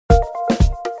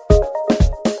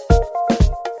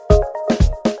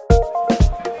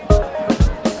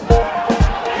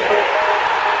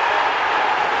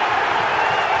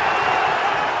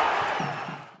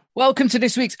Welcome to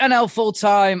this week's NL Full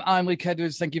Time. I'm Luke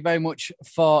Edwards. Thank you very much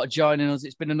for joining us.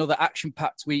 It's been another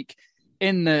action-packed week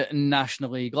in the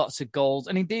National League. Lots of goals.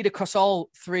 And indeed, across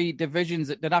all three divisions,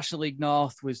 the National League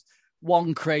North was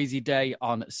one crazy day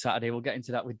on Saturday. We'll get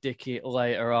into that with Dickie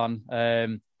later on.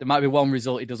 There might be one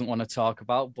result he doesn't want to talk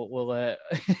about, but we'll... I'm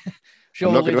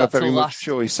not going to have very much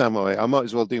choice, am I? I might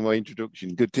as well do my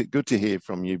introduction. Good to hear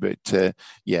from you, but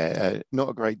not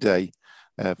a great day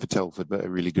for Telford, but a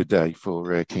really good day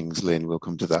for Kings Lynn. We'll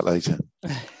come to that later.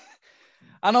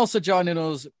 And also joining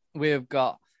us, we've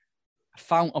got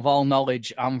Fount of All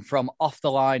Knowledge and from Off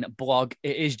the Line blog,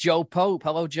 it is Joe Pope.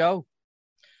 Hello, Joe.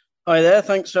 Hi there.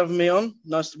 Thanks for having me on.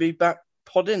 Nice to be back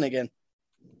podding again.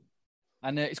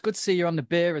 And it's good to see you on the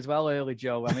beer as well early,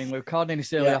 Joe. I mean, we're recording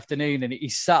this early afternoon and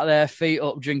he's sat there, feet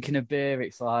up, drinking a beer.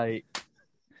 It's like,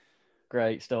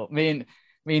 great stuff. Me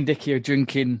and Dickie are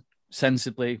drinking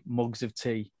sensibly mugs of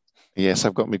tea. Yes,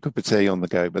 I've got my cup of tea on the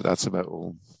go, but that's about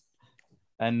all.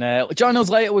 And joining us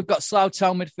later, we've got Slough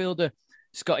Town midfielder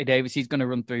Scotty Davis. He's going to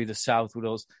run through the South with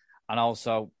us. And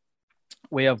also,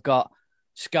 we have got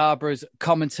Scarborough's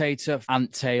commentator,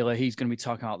 Ant Taylor. He's going to be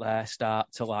talking about their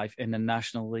start to life in the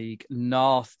National League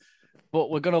North.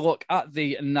 But we're going to look at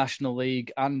the National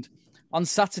League. And on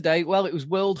Saturday, well, it was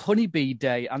World Honeybee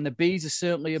Day, and the bees are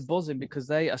certainly a buzzing because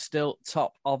they are still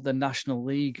top of the National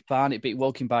League. Barnet beat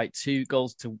Woking by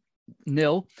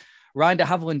 2-0. Ryder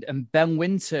Haviland and Ben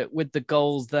Winter with the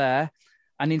goals there.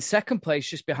 And in second place,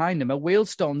 just behind them, are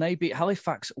Wealdstone. They beat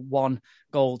Halifax 1-0.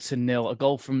 A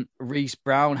goal from Reese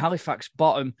Brown. Halifax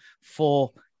bottom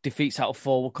 4 defeats out of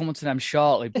 4. We'll come on to them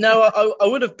shortly. No, I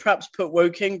would have perhaps put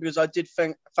Woking because I did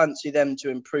fancy them to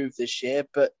improve this year,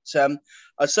 but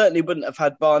I certainly wouldn't have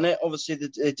had Barnet. Obviously,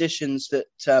 the additions that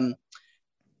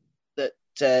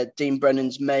Dean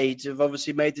Brennan's made have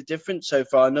obviously made the difference so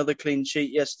far. Another clean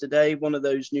sheet yesterday. One of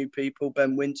those new people,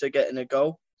 Ben Winter, getting a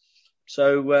goal.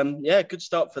 So, good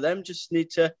start for them. Just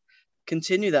need to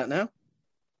continue that now.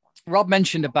 Rob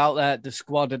mentioned about the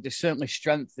squad that they're certainly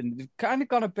strengthened. They've kind of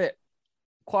gone a bit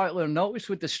quietly unnoticed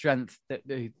with the strength that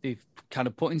they've kind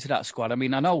of put into that squad. I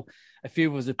mean, I know a few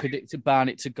of us have predicted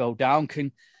Barnet to go down.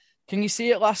 Can you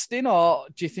see it lasting, or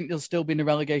do you think they'll still be in the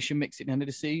relegation mix at the end of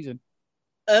the season?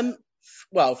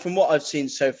 Well, from what I've seen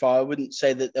so far, I wouldn't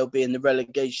say that they'll be in the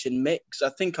relegation mix. I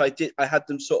think I had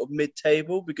them sort of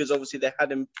mid-table because obviously they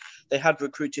had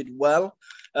recruited well.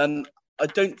 I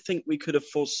don't think we could have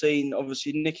foreseen,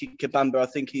 obviously, Nicky Kabamba. I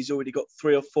think he's already got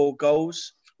 3 or 4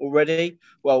 goals already.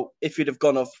 Well, if you'd have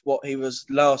gone off what he was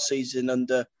last season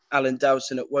under Alan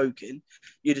Dowson at Woking,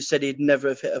 you'd have said he'd never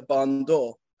have hit a barn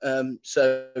door.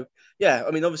 Obviously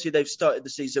they've started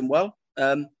the season well.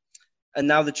 And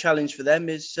now the challenge for them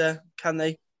is, can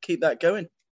they keep that going?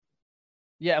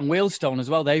 Yeah, and Wealdstone as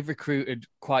well. They've recruited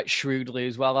quite shrewdly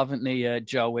as well, haven't they,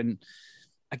 Joe? And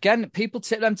again, people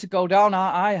tip them to go down.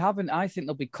 I haven't. I think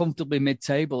they'll be comfortably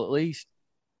mid-table at least.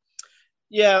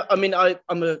 Yeah, I mean, I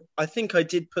think I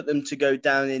did put them to go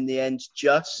down in the end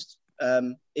just.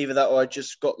 Either that or I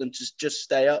just got them to just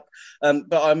stay up.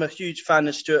 But I'm a huge fan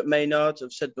of Stuart Maynard.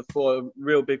 I've said before, a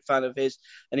real big fan of his.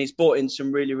 And he's brought in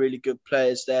some really, really good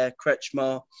players there.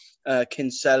 Kretschmar,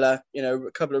 Kinsella,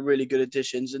 a couple of really good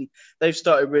additions. And they've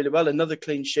started really well. Another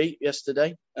clean sheet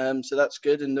yesterday. So that's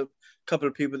good. And a couple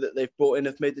of people that they've brought in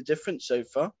have made the difference so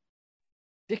far.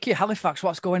 Dickie, Halifax,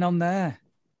 what's going on there?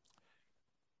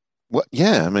 Well,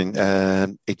 yeah, I mean,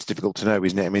 it's difficult to know,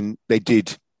 isn't it? I mean, they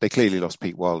clearly lost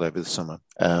Pete Wild over the summer,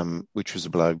 which was a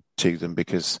blow to them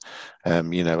because, a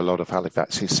lot of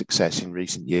Halifax's success in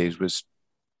recent years was,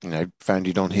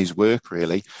 founded on his work,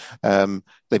 really.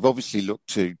 They've obviously looked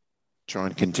to try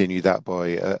and continue that by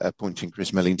appointing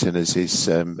Chris Millington as his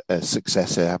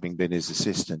successor, having been his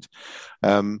assistant.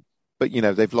 But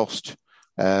they've lost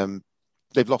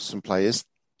some players.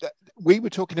 We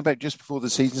were talking about just before the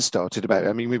season started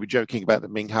we were joking about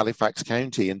them being Halifax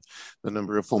County and the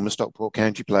number of former Stockport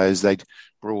County players they'd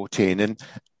brought in.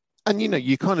 And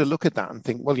you kind of look at that and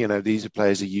think, well, these are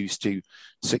players who are used to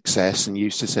success and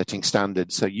used to setting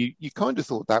standards. So you kind of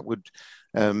thought that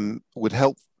would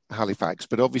help Halifax.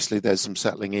 But obviously there's some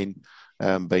settling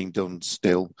in being done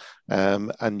still.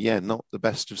 Not the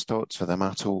best of starts for them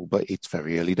at all, but it's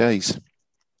very early days.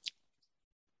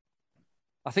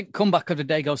 I think comeback of the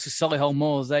day goes to Solihull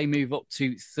Moors. They move up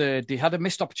to third. They had a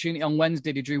missed opportunity on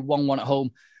Wednesday. They drew 1-1 at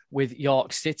home with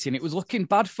York City. And it was looking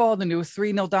bad for them. They were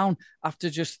 3-0 down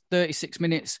after just 36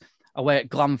 minutes away at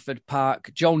Glanford Park.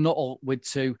 Joe Nuttall with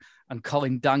 2 and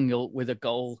Colin Daniel with a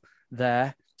goal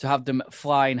there to have them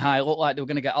flying high. It looked like they were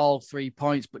going to get all 3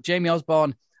 points. But Jamie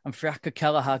Osborne and Friaka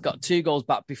Kelleher got 2 goals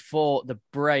back before the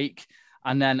break.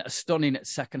 And then a stunning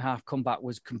second half comeback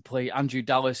was complete. Andrew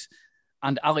Dallas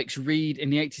and Alex Reid in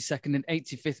the 82nd and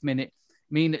 85th minute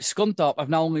mean that Scunthorpe have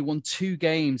now only won 2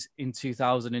 games in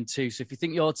 2002. So if you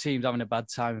think your team's having a bad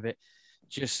time of it,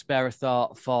 just spare a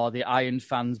thought for the Iron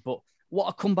fans. But what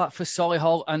a comeback for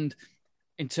Solihull. And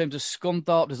in terms of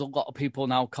Scunthorpe, there's a lot of people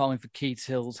now calling for Keith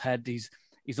Hill's head.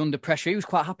 He's under pressure. He was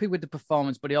quite happy with the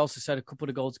performance, but he also said a couple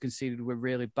of goals conceded were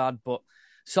really bad. But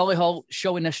Solihull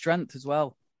showing their strength as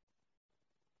well.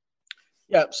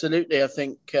 Yeah, absolutely. I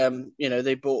think,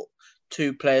 they brought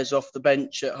 2 players off the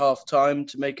bench at half time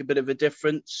to make a bit of a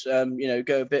difference,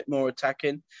 go a bit more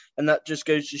attacking. And that just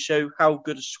goes to show how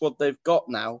good a squad they've got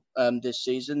now this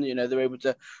season. They're able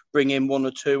to bring in 1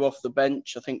 or 2 off the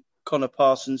bench. I think Connor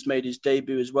Parsons made his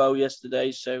debut as well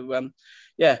yesterday. So,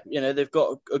 they've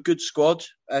got a good squad.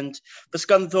 And for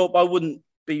Scunthorpe, I wouldn't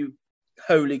be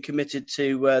wholly committed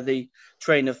to the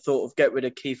train of thought of get rid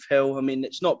of Keith Hill. I mean,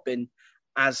 it's not been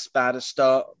as bad a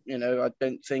start. I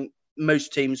don't think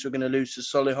most teams were going to lose to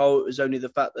Solihull. It was only the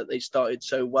fact that they started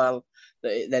so well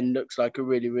that it then looks like a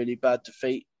really, really bad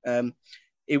defeat.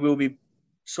 He will be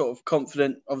sort of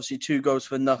confident. Obviously, 2 goals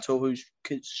for Nuttall, who's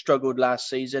struggled last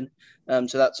season.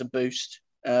 So that's a boost.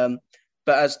 But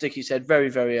as Dickie said, very,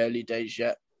 very early days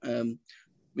yet.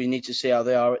 We need to see how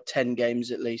they are at 10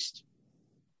 games at least.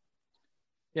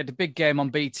 Yeah, the big game on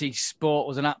BT Sport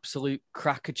was an absolute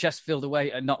cracker. Chesterfield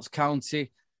away at Notts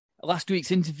County. Last week's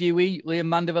interviewee, Liam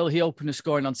Mandeville, he opened the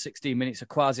scoring on 16 minutes.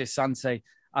 Akwasi Asante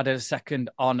added a second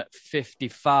on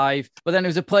 55. But then there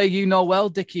was a player you know well,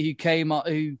 Dickie,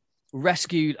 who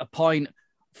rescued a point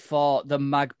for the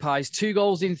Magpies. 2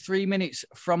 goals in 3 minutes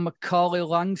from Macaulay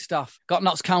Langstaff. Got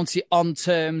Notts County on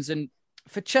terms. And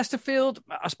for Chesterfield,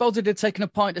 I suppose they'd have taken a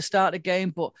point to start the game,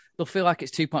 but they'll feel like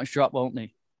it's 2 points drop, won't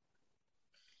they?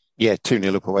 Yeah,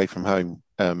 2-0 up away from home,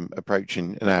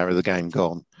 approaching an hour of the game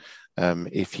gone.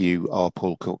 If you are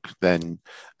Paul Cook, then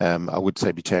I would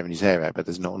say be tearing his hair out, but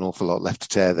there's not an awful lot left to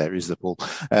tear there, is there, Paul?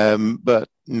 But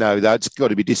no, that's got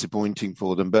to be disappointing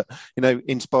for them. But,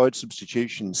 inspired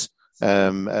substitutions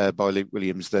by Luke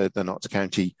Williams, the Notts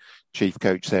County chief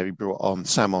coach there. He brought on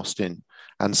Sam Austin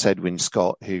and Sedwin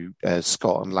Scott, who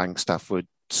Scott and Langstaff were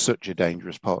such a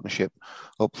dangerous partnership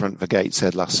up front for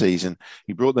Gateshead last season.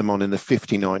 He brought them on in the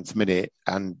 59th minute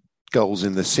and goals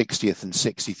in the 60th and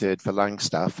 63rd for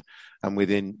Langstaff. And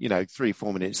within,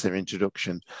 3-4 minutes, their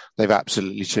introduction, they've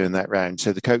absolutely turned that round.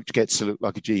 So the coach gets to look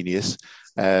like a genius.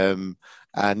 And,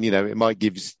 it might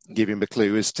give him a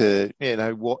clue as to,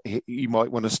 what he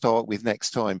might want to start with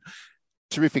next time.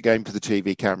 Terrific game for the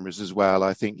TV cameras as well.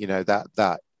 I think,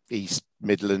 that East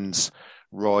Midlands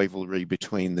rivalry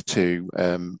between the two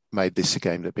made this a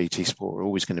game that BT Sport are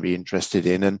always going to be interested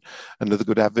in, and another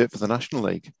good advert for the National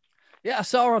League. Yeah, I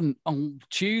saw on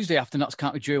Tuesday after Notts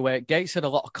County drew away at Gates, had a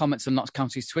lot of comments on Notts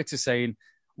County's Twitter saying,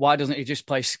 why doesn't he just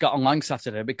play Scott and Lang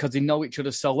Saturday? Because they know each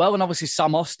other so well. And obviously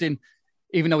Sam Austin,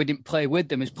 even though he didn't play with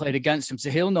them, has played against them,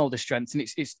 so he'll know the strengths. And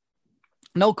it's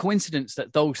no coincidence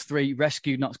that those 3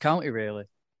 rescued Notts County, really.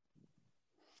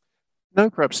 No,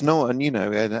 perhaps not.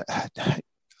 And,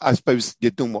 I suppose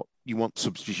you've done what you want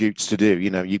substitutes to do.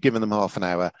 You've given them half an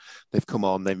hour. They've come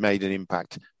on. They've made an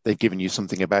impact. They've given you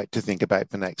something to think about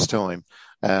for next time.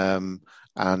 And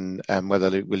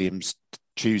whether Luke Williams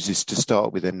chooses to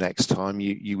start with him next time,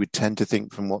 you would tend to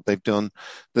think from what they've done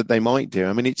that they might do.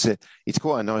 I mean, it's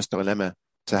quite a nice dilemma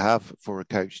to have for a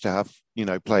coach to have,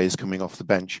 players coming off the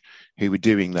bench who are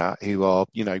doing that, who are,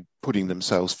 putting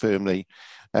themselves firmly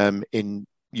in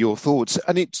your thoughts.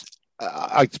 And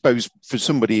I suppose for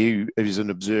somebody who is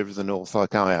an observer of the North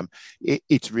like I am,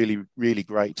 it's really, really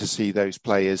great to see those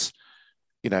players,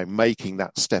 making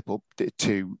that step up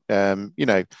to,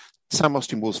 Sam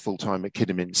Austin was full-time at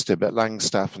Kidderminster, but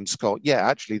Langstaff and Scott,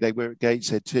 actually they were at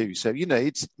Gateshead too. So,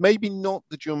 it's maybe not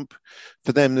the jump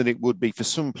for them that it would be for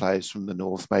some players from the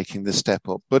North making the step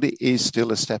up, but it is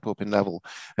still a step up in level.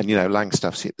 And,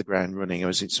 Langstaff's hit the ground running. Or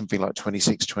is it something like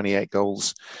 26, 28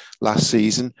 goals last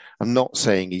season? I'm not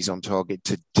saying he's on target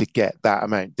to get that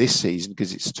amount this season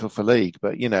because it's a tougher league,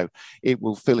 but, it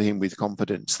will fill him with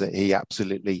confidence that he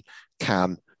absolutely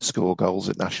can score goals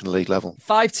at National League level.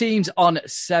 5 teams on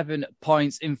 7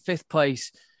 points. In 5th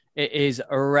place, it is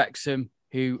Wrexham,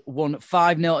 who won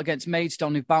 5-0 against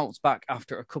Maidstone, who bounced back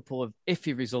after a couple of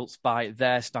iffy results by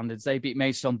their standards. They beat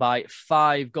Maidstone by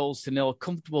 5-0. A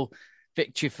comfortable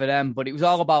victory for them, but it was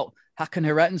all about Hakan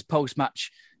Heretin's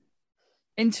post-match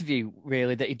interview,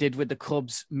 really, that he did with the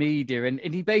club's media.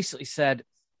 And he basically said,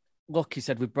 look, he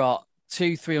said, we brought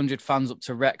 200-300 fans up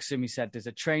to Wrexham. He said, there's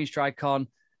a train strike on.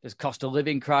 There's a cost of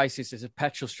living crisis. There's a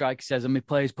petrol strike. He says, and my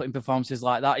players putting performances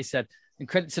like that. He said, And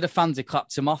credit to the fans, they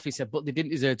clapped him off. He said, but they didn't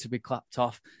deserve to be clapped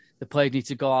off. The players need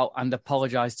to go out and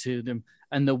apologise to them,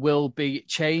 and there will be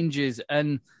changes.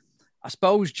 And I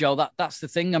suppose, Joe, that's the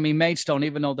thing. I mean, Maidstone,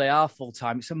 even though they are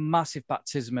full-time, it's a massive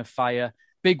baptism of fire.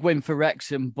 Big win for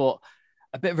Wrexham, but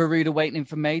a bit of a rude awakening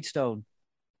for Maidstone.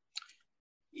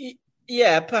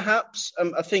 Yeah, perhaps.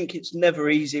 I think it's never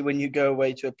easy when you go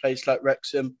away to a place like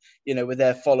Wrexham, with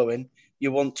their following.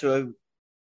 You want to,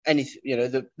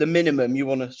 the minimum, you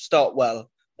want to start well.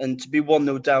 And to be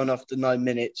 1-0 down after 9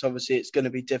 minutes, obviously it's going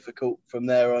to be difficult from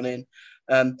there on in.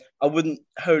 I wouldn't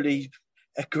wholly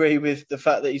agree with the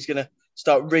fact that he's going to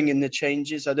start ringing the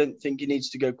changes. I don't think he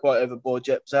needs to go quite overboard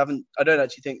yet. Because I don't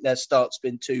actually think their start's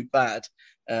been too bad,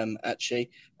 actually.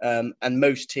 And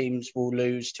most teams will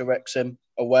lose to Wrexham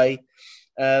away.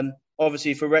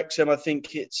 Obviously for Wrexham, I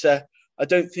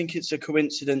don't think it's a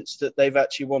coincidence that they've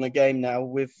actually won a game now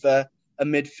with a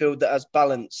midfield that has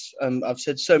balance. I've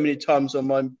said so many times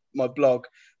on my blog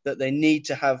that they need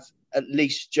to have at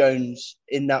least Jones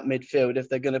in that midfield if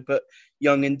they're going to put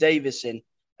Young and Davis in.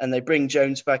 And they bring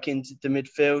Jones back into the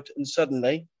midfield and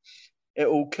suddenly it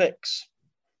all clicks.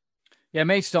 Yeah,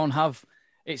 Maidstone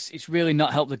it's really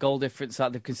not helped the goal difference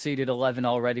that they've conceded 11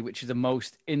 already, which is the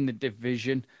most in the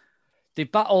division. The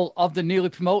battle of the newly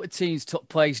promoted teams took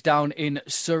place down in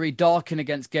Surrey, Dorking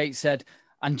against Gateshead.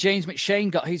 And James McShane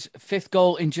got his 5th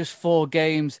goal in just 4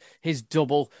 games. His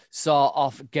double saw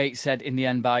off Gateshead in the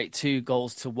end by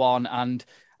 2-1. And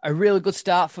a really good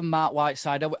start from Mark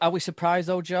Whiteside. Are we surprised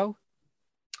though, Joe?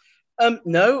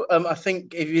 No, I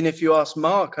think even if you ask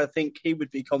Mark, I think he would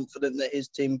be confident that his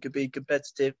team could be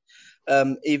competitive,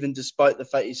 even despite the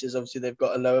fact he says obviously they've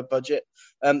got a lower budget.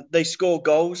 They score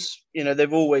goals.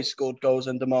 They've always scored goals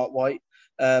under Mark White.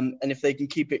 And if they can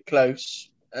keep it close,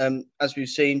 as we've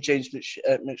seen, James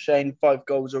McShane, 5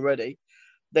 goals already,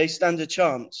 they stand a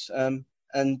chance.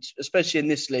 And especially in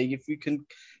this league,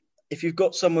 if you've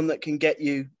got someone that can get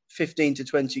you 15 to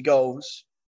 20 goals,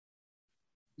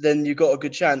 then you've got a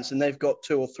good chance, and they've got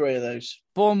 2 or 3 of those.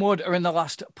 Bournemouth are in the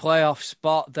last playoff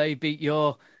spot. They beat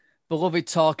your beloved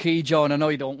Torquay, Joe, and I know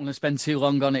you don't want to spend too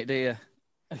long on it, do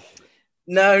you?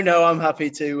 No, I'm happy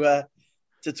to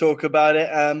talk about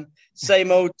it.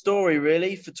 Same old story,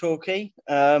 really, for Torquay.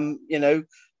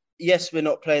 Yes, we're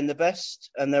not playing the best,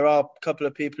 and there are a couple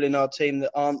of people in our team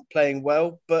that aren't playing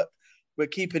well, but we're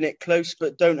keeping it close,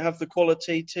 but don't have the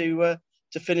quality to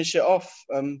finish it off.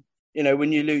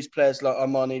 When you lose players like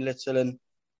Armani Little and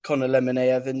Connor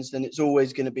Lemonade-Evans, then it's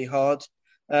always going to be hard.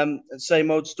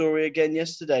 Same old story again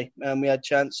yesterday. We had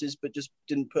chances, but just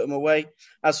didn't put them away.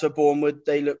 As for Bournemouth,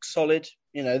 they look solid.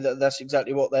 That's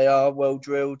exactly what they are,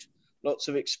 well-drilled, lots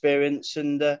of experience,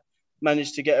 and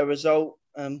managed to get a result.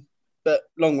 But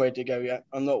long way to go yet.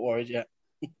 I'm not worried yet.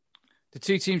 The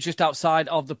 2 teams just outside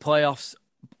of the playoffs,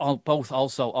 both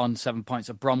also on 7 points,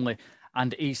 of Bromley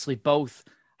and Eastleigh, both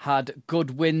had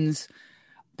good wins.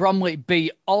 Bromley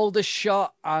beat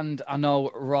Aldershot, and I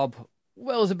know Rob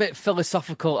was a bit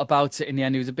philosophical about it in the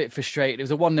end. He was a bit frustrated. It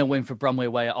was a 1-0 win for Bromley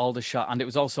away at Aldershot, and it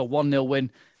was also a 1-0 win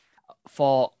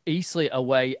for Eastleigh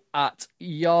away at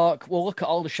York. We'll look at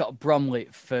Aldershot Bromley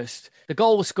first. The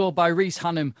goal was scored by Reece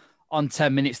Hannum on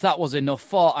 10 minutes. That was enough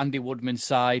for Andy Woodman's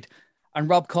side. And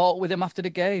Rob caught with him after the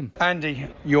game. Andy,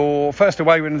 your first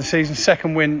away win of the season,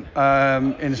 second win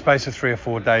in the space of 3 or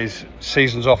 4 days.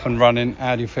 Season's off and running.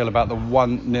 How do you feel about the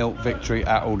 1-0 victory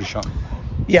at Aldershot?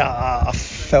 Yeah, I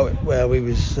felt we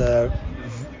was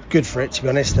good for it, to be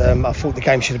honest. I thought the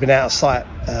game should have been out of sight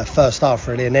first half,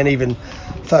 really. And then even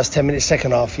first 10 minutes,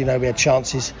 second half, we had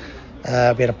chances. We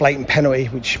had a blatant penalty,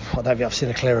 which I don't think I've seen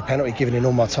a clearer penalty given in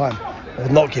all my time. Or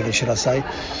not given, should I say.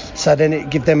 So then it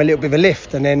gave them a little bit of a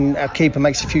lift, and then our keeper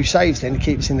makes a few saves then to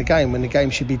keep us in the game when the game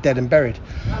should be dead and buried.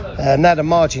 Now the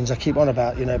margins I keep on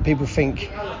about, people think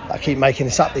I keep making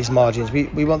this up, these margins.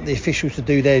 We want the officials to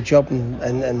do their job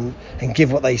and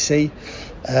give what they see.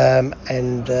 On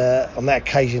that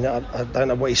occasion, I don't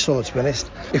know what he saw, to be honest.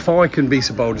 If I can be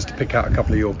so bold as to pick out a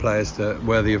couple of your players that are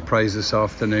worthy of praise this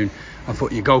afternoon, I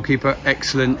thought your goalkeeper,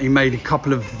 excellent. He made a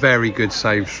couple of very good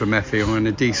saves from Effiong and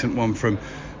a decent one from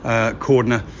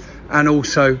Cordner. And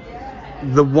also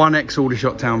the one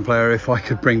ex-Aldershot Town player, if I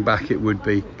could bring back, it would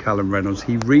be Callum Reynolds.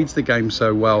 He reads the game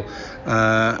so well,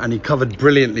 and he covered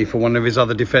brilliantly for one of his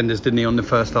other defenders, didn't he, on the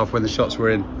first half when the shots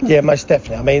were in? Yeah, most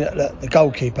definitely. I mean, the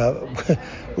goalkeeper,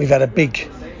 we've had a big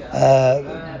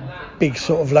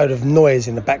sort of load of noise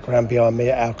in the background behind me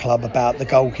at our club about the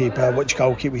goalkeeper, which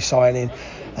goalkeeper we're signing.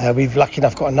 We've lucky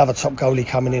enough got another top goalie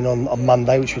coming in on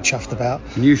Monday, which we're chuffed about.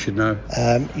 And you should know.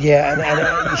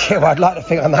 Well, I'd like to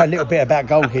think I know a little bit about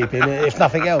goalkeeping, if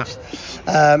nothing else.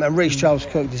 And Reece Charles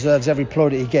Cook deserves every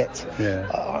plaudit he gets. Yeah.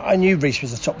 I knew Reece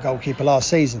was the top goalkeeper last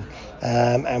season,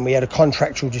 and we had a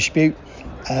contractual dispute,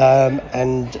 and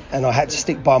I had to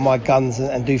stick by my guns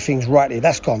and do things rightly.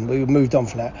 That's gone. We moved on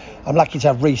from that. I'm lucky to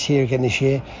have Reece here again this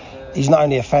year. He's not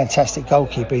only a fantastic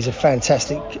goalkeeper, he's a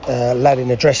fantastic lad in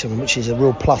the dressing room, which is a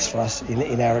real plus for us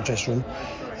in our dressing room.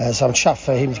 So I'm chuffed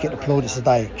for him to get the plaudits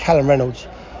today. Callum Reynolds.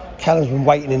 Callum's been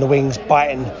waiting in the wings,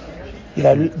 biting,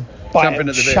 Jumping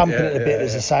at the bit,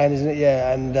 there's a saying, isn't it?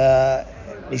 Yeah, and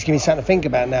he's giving me something to think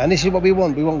about now. And this is what we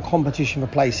want. We want competition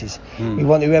for places. We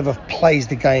want whoever plays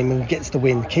the game and gets the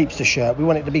win, keeps the shirt. We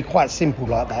want it to be quite simple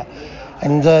like that.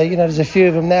 And, there's a few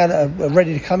of them now that are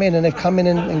ready to come in, and they've come in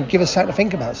and give us something to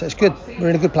think about. So it's good. We're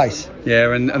in a good place.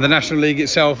 Yeah, and the National League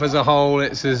itself as a whole,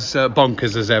 it's as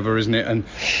bonkers as ever, isn't it? And,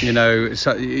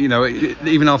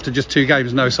 even after just 2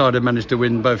 games, no side have managed to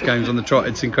win both games on the trot.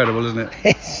 It's incredible, isn't it?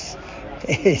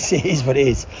 It is what it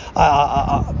is.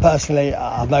 I personally,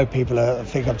 I know people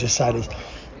think I'm just saying this.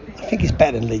 I think it's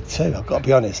better than League 2. I've got to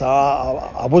be honest.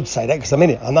 I would say that because I'm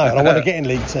in it. I know, and I want to get in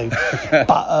League 2.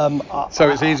 But so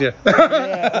it's easier.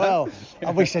 Yeah, well, I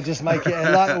wish they'd just make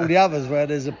it like all the others where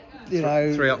there's a 3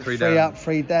 up, 3 down. 3 up,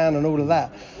 3 down, and all of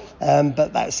that.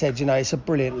 But that said, it's a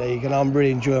brilliant league, and I'm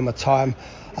really enjoying my time.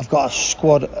 I've got a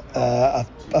squad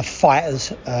of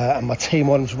fighters, and my team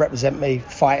want them to represent me,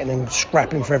 fighting and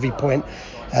scrapping for every point.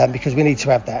 Because we need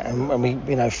to have that, and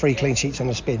we 3 clean sheets on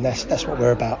the spin. That's what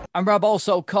we're about. And Rob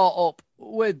also caught up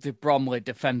with the Bromley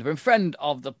defender and friend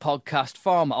of the podcast,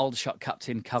 former Aldershot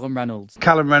captain Callum Reynolds.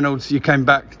 Callum Reynolds, you came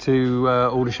back to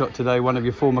Aldershot today, one of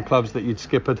your former clubs that you'd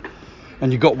skippered,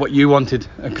 and you got what you wanted,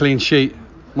 a clean sheet.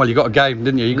 Well, you got a game,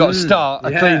 didn't you? You got a start,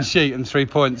 a clean sheet and 3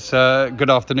 points. Good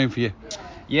afternoon for you.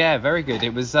 Yeah, very good.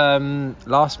 It was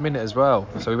last minute as well.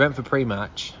 So we went for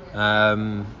pre-match.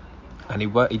 And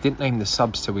he didn't name the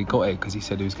subs till we got it because he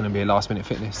said it was going to be a last-minute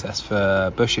fitness test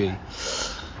for Bushy. And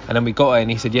then we got it and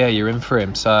he said, yeah, you're in for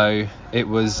him. So it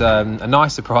was a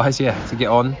nice surprise, to get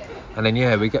on. And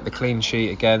then, we get the clean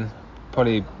sheet again.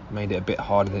 Probably made it a bit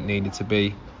harder than it needed to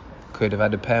be. Could have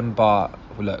had a pen, but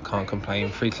look, can't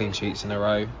complain. 3 clean sheets in a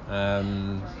row,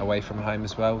 away from home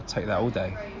as well. Take that all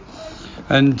day.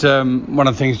 And one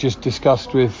of the things just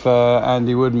discussed with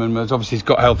Andy Woodman was obviously he's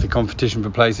got healthy competition for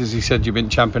places. He said you've been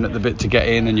champing at the bit to get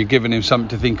in, and you're giving him something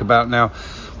to think about. Now,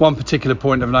 one particular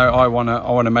point of note I want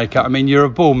to make out. I mean, you're a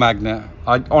ball magnet.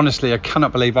 I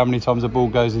cannot believe how many times a ball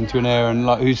goes into an area, and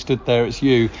like who stood there? It's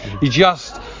you.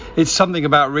 It's something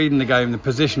about reading the game, the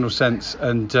positional sense,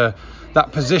 and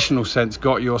that positional sense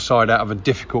got your side out of a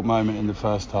difficult moment in the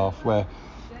first half where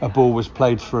a ball was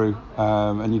played through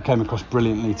and you came across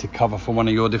brilliantly to cover for one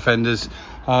of your defenders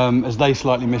as they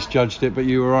slightly misjudged it, but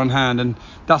you were on hand, and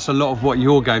that's a lot of what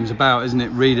your game's about, isn't it?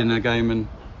 Reading a game and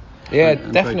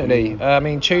definitely. I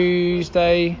mean,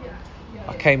 Tuesday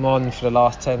I came on for the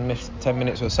last 10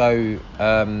 minutes or so,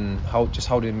 just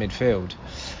holding midfield.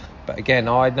 But again,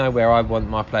 I know where I want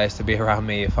my players to be around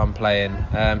me if I'm playing.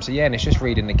 And it's just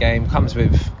reading the game. Comes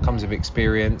with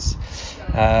experience.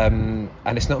 And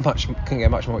it's not much. Couldn't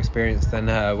get much more experience than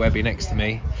Webby next to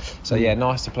me. So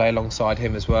nice to play alongside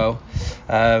him as well.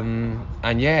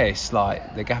 It's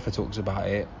like the gaffer talks about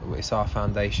it. It's our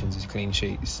foundations is clean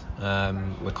sheets.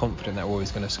 We're confident that we're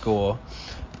always going to score.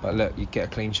 But look, you get a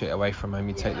clean sheet away from him,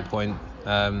 you take the point,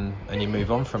 and you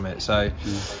move on from it. So,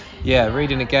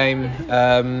 reading the game,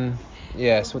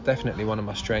 it's definitely one of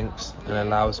my strengths, and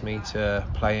allows me to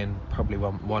play in probably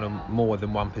more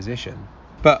than one position.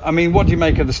 But, I mean, what do you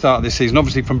make of the start of this season?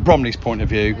 Obviously, from Bromley's point of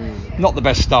view, not the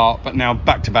best start, but now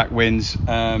back-to-back wins,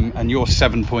 and your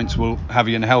 7 points will have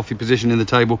you in a healthy position in the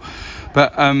table.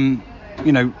 But,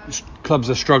 clubs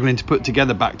are struggling to put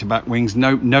together back-to-back wins.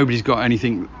 Nobody's got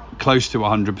anything close to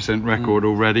 100% record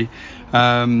already.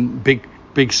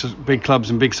 Big clubs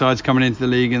and big sides coming into the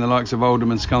league in the likes of Oldham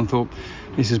and Scunthorpe.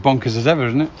 It's as bonkers as ever,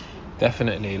 isn't it?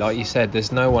 Definitely. Like you said,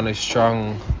 there's no one who's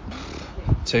strung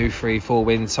 2, 3, 4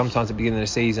 wins. Sometimes at the beginning of the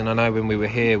season, I know when we were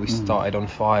here, we started on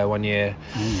fire one year.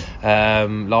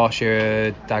 Last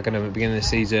year, Dagenham at the beginning of the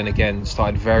season, again,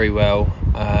 started very well.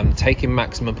 Taking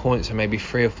maximum points for maybe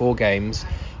 3 or 4 games,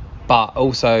 but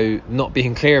also not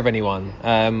being clear of anyone.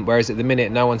 Whereas at the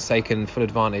minute, no one's taken full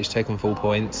advantage, taken full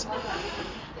points.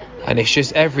 And it's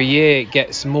just every year it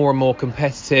gets more and more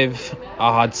competitive.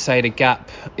 I'd say the gap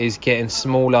is getting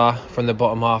smaller from the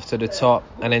bottom half to the top.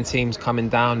 And then teams coming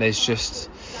down, there's just...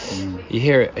 You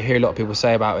hear a lot of people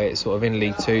say about it, sort of in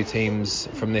League 2 teams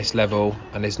from this level.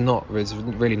 And there's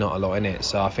really not a lot in it.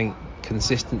 So I think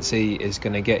consistency is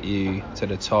going to get you to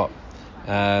the top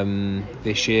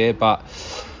this year. But...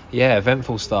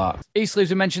 eventful start. Eastleigh, as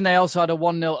we mentioned, they also had a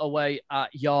 1-0 away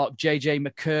at York. JJ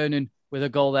McKernan with a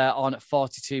goal there on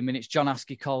 42 minutes. John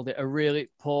Askey called it a really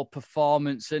poor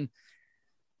performance and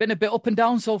been a bit up and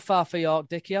down so far for York,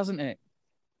 Dickie, hasn't it?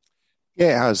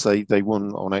 Yeah, it has. They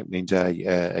won on opening day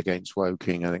against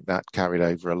Woking. I think that carried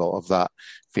over a lot of that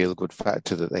feel-good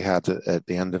factor that they had at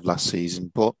the end of last season.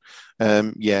 But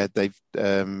they've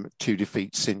 2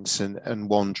 defeats since and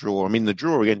 1 draw. I mean, the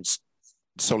draw against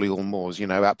Solihull Moors,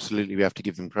 absolutely we have to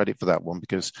give them credit for that one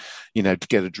because, to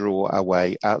get a draw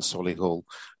away at Solihull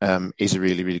is a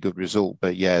really, really good result.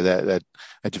 But yeah, they're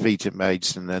a defeat at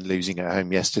Maidstone and then losing at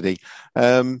home yesterday.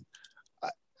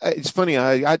 It's funny,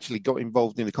 I actually got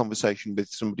involved in a conversation with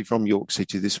somebody from York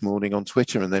City this morning on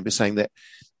Twitter, and they were saying that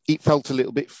it felt a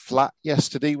little bit flat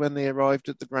yesterday when they arrived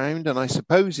at the ground. And I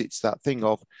suppose it's that thing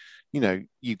of,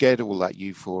 you get all that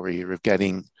euphoria of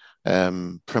getting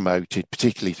promoted,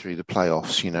 particularly through the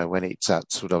playoffs, when it's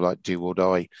that sort of like do or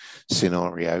die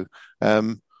scenario.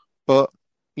 But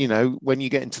when you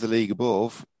get into the league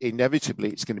above, inevitably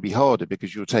it's going to be harder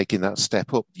because you're taking that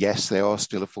step up. Yes, they are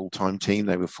still a full-time team.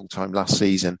 They were full-time last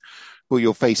season, but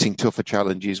you're facing tougher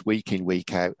challenges week in,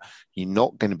 week out. You're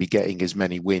not going to be getting as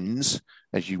many wins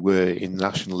as you were in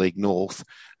National League North.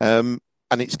 And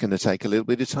it's going to take a little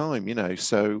bit of time,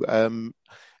 So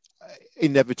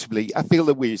inevitably, I feel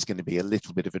that there's going to be a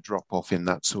little bit of a drop-off in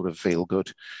that sort of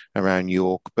feel-good around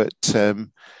York. But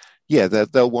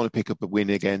they'll want to pick up a win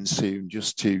again soon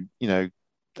just to,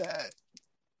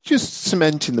 just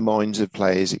cement in the minds of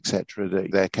players, etc.,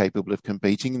 that they're capable of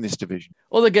competing in this division.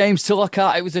 Other games to look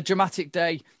at. It was a dramatic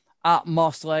day at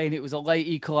Moss Lane. It was a late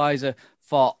equaliser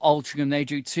for Altrincham. They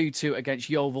drew 2-2 against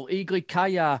Yeovil. Eagley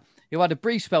Kayar, who had a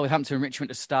brief spell with Hampton and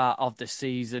Richmond at the start of the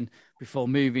season before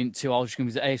moving to Altrincham, who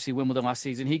was at AFC Wimbledon last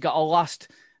season. He got a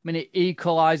last-minute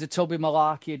equaliser. Toby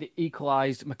Malaki had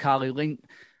equalised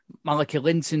Malachy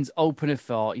Linton's opener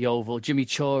for Yeovil. Jimmy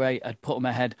Chore had put him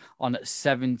ahead on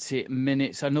 70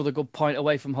 minutes. Another good point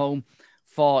away from home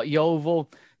for Yeovil.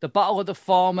 The battle of the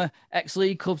former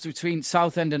ex-league clubs between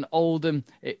Southend and Oldham,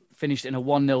 it finished in a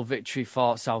 1-0 victory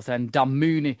for Southend. Dan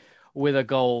Mooney with a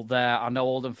goal there. I know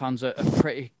Oldham fans are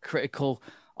pretty critical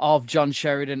of John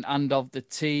Sheridan and of the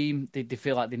team. They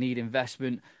feel like they need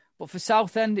investment. But for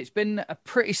Southend, it's been a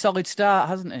pretty solid start,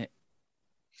 hasn't it?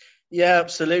 Yeah,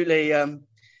 absolutely.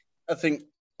 I think,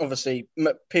 obviously,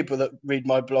 people that read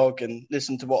my blog and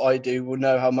listen to what I do will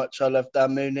know how much I love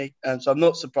Dan Mooney, and so I'm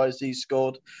not surprised he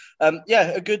scored.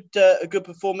 A good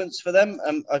performance for them.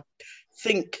 I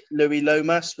think Louis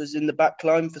Lomas was in the back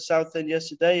line for Southend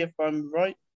yesterday, if I'm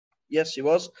right. Yes, he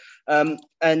was. I'm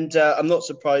not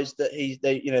surprised that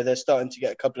they're starting to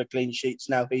get a couple of clean sheets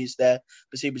now. He's there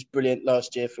because he was brilliant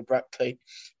last year for Brackley.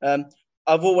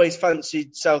 I've always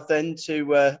fancied Southend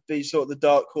to be sort of the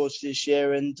dark horse this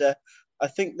year, and I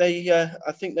think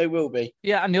they will be.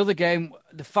 Yeah, and the other game,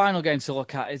 the final game to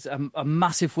look at, is a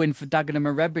massive win for Dagenham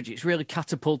and Redbridge. It's really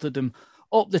catapulted them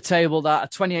up the table. That a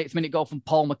 28th minute goal from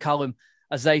Paul McCallum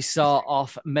as they saw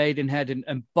off Maidenhead,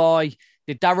 and boy,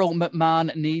 did Daryl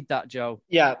McMahon need that, Joe?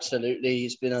 Yeah, absolutely.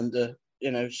 He's been under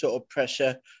sort of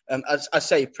pressure. As I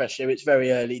say pressure, it's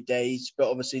very early days, but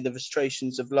obviously the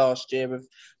frustrations of last year of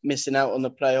missing out on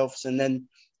the playoffs and then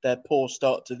their poor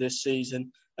start to this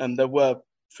season. There were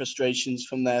frustrations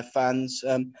from their fans,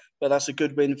 but that's a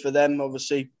good win for them.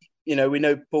 Obviously, we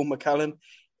know Paul McCallum.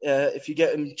 If you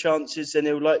get him chances, then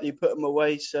he'll likely put them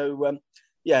away. So,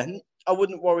 I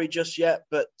wouldn't worry just yet,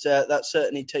 but that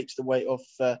certainly takes the weight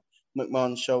off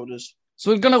McMahon's shoulders.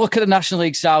 So we're going to look at the National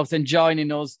League South, and joining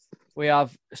us, we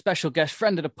have a special guest,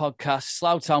 friend of the podcast,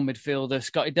 Slough Town midfielder,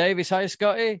 Scotty Davis. Hiya,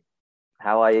 Scotty.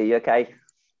 How are you? You okay?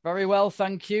 Very well,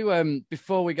 thank you.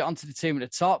 Before we get onto the team at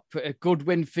the top, a good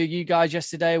win for you guys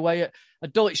yesterday away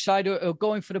at Dulwich side who are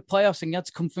going for the playoffs, and you had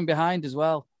to come from behind as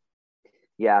well.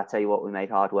 Yeah, I'll tell you what, we made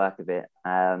hard work of it.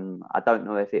 I don't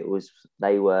know if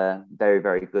they were very,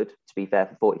 very good, to be fair,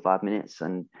 for 45 minutes,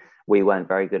 and we weren't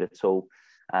very good at all.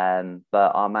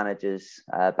 But our managers,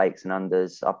 Bakes and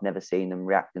Unders, I've never seen them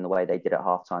react in the way they did at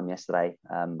halftime yesterday.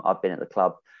 I've been at the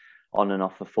club on and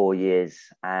off for 4 years,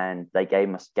 and they gave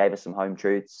us some home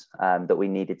truths that we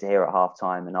needed to hear at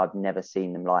halftime, and I've never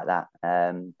seen them like that.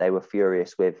 They were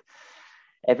furious with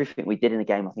everything we did in the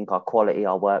game. I think our quality,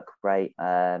 our work rate,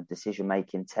 decision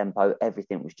making, tempo,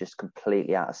 everything was just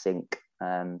completely out of sync.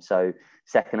 So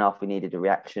second half we needed a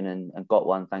reaction and got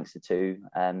one thanks to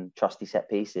 2 trusty set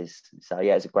pieces. So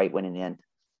yeah, it was a great win in the end.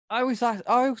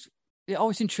 It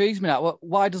always intrigues me that.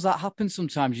 Why does that happen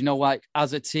sometimes? Like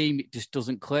as a team, it just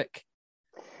doesn't click.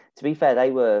 To be fair,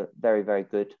 they were very, very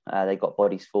good. They got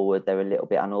bodies forward. They were a little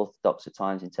bit unorthodox at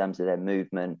times in terms of their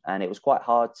movement, and it was quite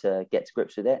hard to get to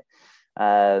grips with it.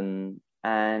 And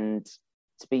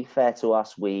to be fair to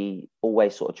us, we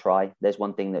always sort of try. There's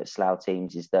one thing that Slough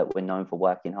teams is that we're known for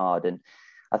working hard, and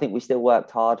I think we still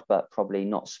worked hard, but probably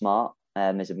not smart.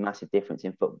 There's a massive difference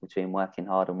in football between working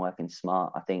hard and working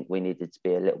smart. I think we needed to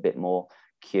be a little bit more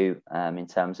cute in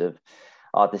terms of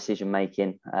our decision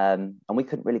making, and we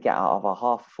couldn't really get out of our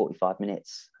half for 45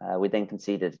 minutes. We then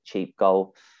conceded a cheap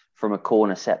goal from a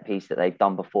corner set piece that they've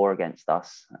done before against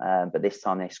us, but this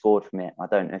time they scored from it. I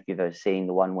don't know if you've ever seen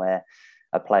the one where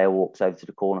a player walks over to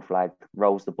the corner flag,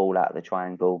 rolls the ball out of the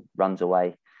triangle, runs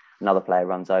away. Another player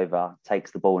runs over,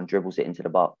 takes the ball and dribbles it into the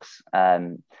box.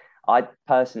 I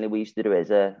personally, we used to do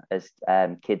it as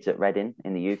kids at Reading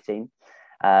in the youth team.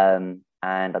 And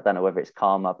I don't know whether it's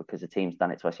karma because the team's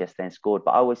done it to us yesterday and scored,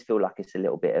 but I always feel like it's a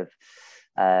little bit of,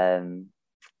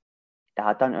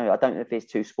 I don't know if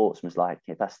it's too sportsmanlike,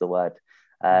 if that's the word.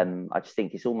 I just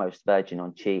think it's almost verging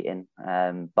on cheating.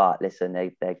 But listen,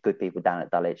 they're good people down at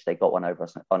Dulwich. They got one over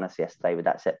on us yesterday with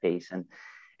that set piece, and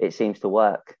it seems to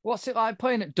work. What's it like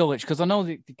playing at Dulwich? Because I know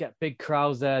they get big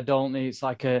crowds there, don't they? It's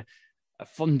like a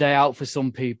fun day out for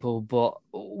some people. But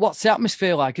what's the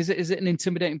atmosphere like? Is it an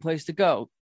intimidating place to go?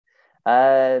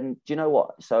 Do you know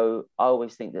what? So I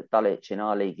always think that Dulwich in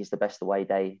our league is the best away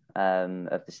day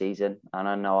of the season, and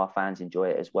I know our fans enjoy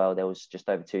it as well. There was just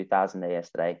over 2,000 there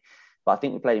yesterday. But I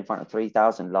think we played in front of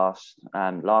 3,000 last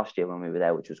year when we were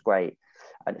there, which was great.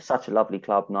 And it's such a lovely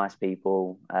club, nice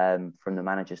people, from the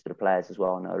managers to the players as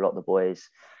well. I know a lot of the boys,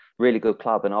 really good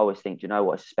club. And I always think, you know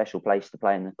what, it's a special place to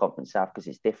play in the Conference South because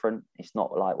it's different. It's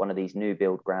not like one of these new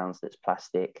build grounds that's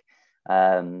plastic.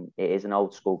 It is an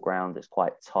old school ground that's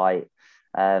quite tight.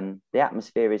 The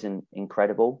atmosphere isn't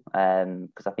incredible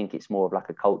because I think it's more of like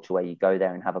a culture where you go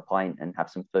there and have a pint and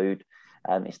have some food.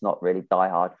 It's not really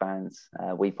diehard fans.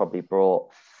 We probably brought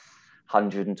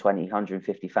 120,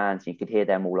 150 fans. You could hear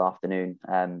them all afternoon.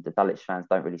 The Dulwich fans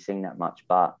don't really sing that much,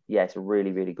 but yeah, it's a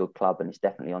really, really good club and it's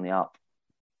definitely on the up.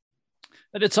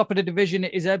 At the top of the division,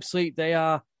 it is Ebbsfleet. They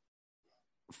are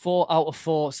 4 out of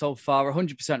 4 so far,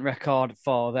 100% record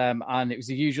for them. And it was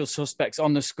the usual suspects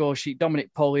on the score sheet: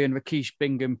 Dominic Polian, Rakesh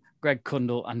Bingham, Greg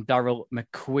Cundle and Daryl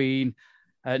McQueen.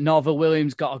 Norville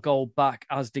Williams got a goal back,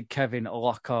 as did Kevin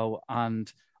Locko,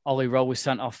 and Ollie Rowe was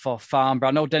sent off for Farnborough.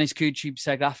 I know Dennis Kuchib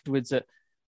said afterwards that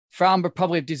Farnborough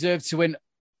probably have deserved to win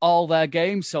all their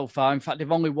games so far. In fact,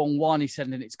 they've only won one, he said,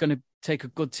 and it's going to take a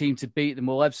good team to beat them.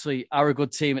 Well, Ebbsfleet are a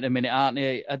good team at the minute, aren't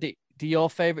they? Are your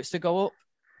favourites to go up?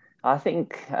 I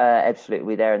think Ebbsfleet will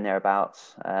be there and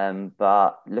thereabouts.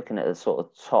 But looking at the sort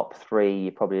of top 3,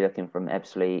 you're probably looking from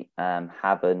Ebbsfleet,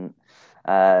 Havant.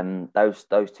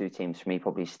 Those two teams for me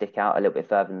probably stick out a little bit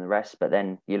further than the rest. But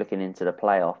then you're looking into the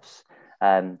playoffs.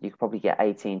 You could probably get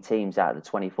 18 teams out of the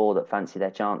 24 that fancy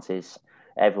their chances.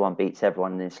 Everyone beats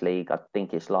everyone in this league. I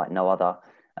think it's like no other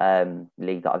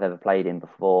league that I've ever played in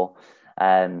before.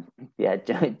 I've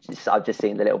just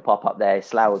seen the little pop up there.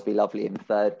 Slough would be lovely in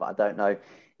 3rd, but I don't know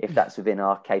if that's within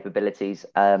our capabilities.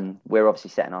 We're obviously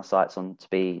setting our sights on to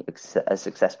be as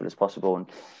successful as possible, and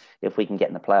if we can get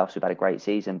in the playoffs, we've had a great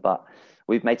season. But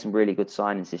we've made some really good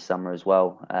signings this summer as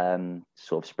well.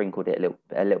 Sort of sprinkled it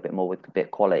a little bit more with a bit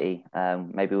of quality,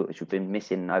 maybe which we've been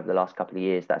missing over the last couple of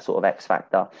years. That sort of X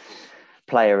factor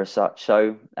player as such.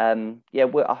 So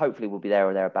hopefully we'll be there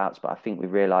or thereabouts. But I think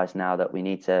we've realised now that we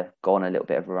need to go on a little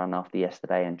bit of a run after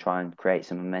yesterday and try and create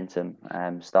some momentum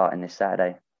starting this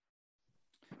Saturday.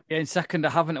 Yeah, in second,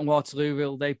 Havant and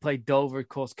Waterlooville. They played Dover, of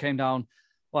course, came down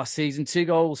last season. 2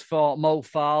 goals for Mo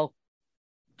Farl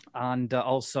and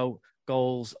also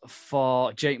goals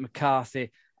for Jake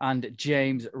McCarthy and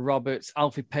James Roberts.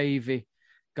 Alfie Pavey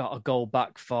got a goal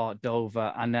back for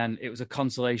Dover. And then it was a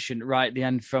consolation right at the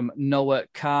end from Noah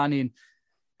Carney. And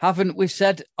Havant, we've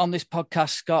said on this podcast,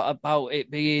 Scott, about it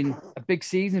being a big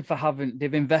season for Havant.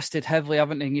 They've invested heavily,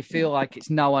 haven't they? And you feel like it's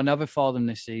now or never for them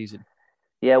this season.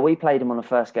 Yeah, we played them on the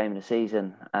first game of the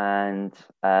season and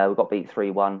we got beat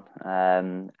 3-1.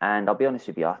 And I'll be honest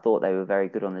with you, I thought they were very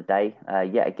good on the day.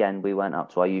 Yet again, we weren't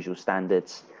up to our usual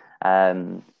standards.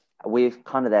 We're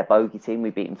kind of their bogey team. We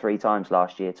beat them 3 times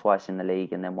last year, twice in the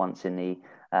league and then once in the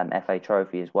FA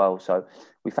Trophy as well. So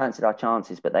we fancied our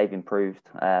chances, but they've improved,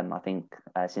 I think,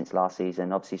 since last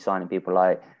season. Obviously signing people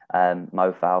like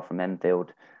Mo Farl from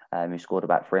Enfield, who scored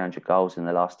about 300 goals in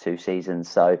the last 2 seasons.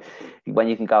 So when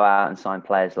you can go out and sign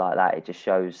players like that, it just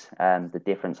shows the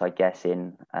difference, I guess,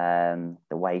 in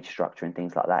the wage structure and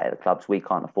things like that at the clubs. We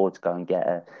can't afford to go and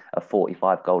get a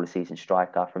 45 goal a season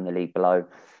striker from the league below.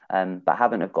 But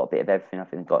Havant have got a bit of everything. I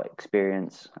think they've got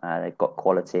experience, they've got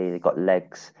quality, they've got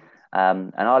legs.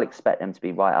 And I'll expect them to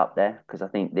be right up there because I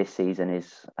think this season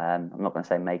is, I'm not going to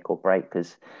say make or break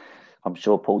because I'm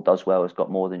sure Paul Doswell has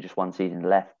got more than just one season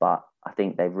left, but I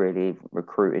think they've really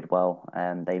recruited well.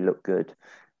 They look good.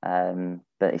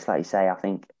 But it's like you say, I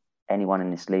think anyone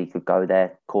in this league could go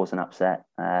there, cause an upset,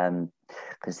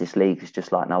 because this league is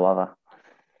just like no other.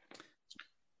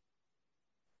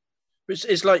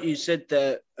 It's like you said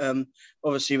there,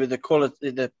 obviously with the quality,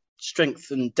 the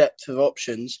strength and depth of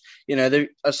options. I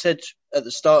said at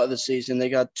the start of the season, they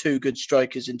had two good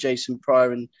strikers in Jason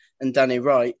Pryor and Danny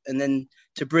Wright. And then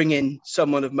to bring in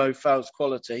someone of Mo Fowle's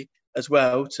quality as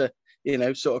well to,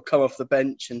 sort of come off the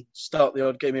bench and start the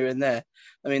odd game here and there.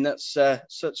 I mean, that's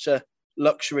such a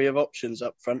luxury of options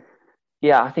up front.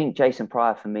 Yeah, I think Jason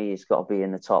Pryor for me has got to be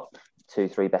in the top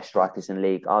 2-3 best strikers in the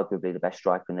league, arguably the best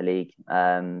striker in the league.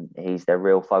 He's their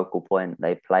real focal point.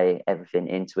 They play everything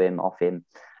into him, off him.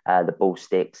 The ball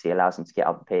sticks. He allows them to get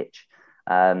up the pitch.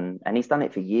 And he's done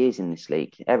it for years in this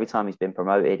league. Every time he's been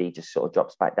promoted, he just sort of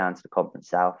drops back down to the Conference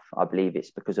South. I believe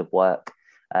it's because of work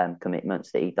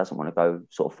commitments that he doesn't want to go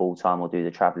sort of full time or do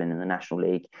the travelling in the National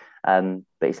League. But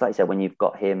it's like I said, when you've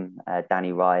got him,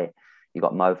 Danny Wright, you've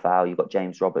got Mo Fowle, you've got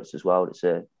James Roberts as well. That's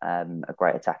a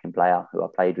great attacking player who I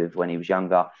played with when he was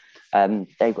younger.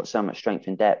 They've got so much strength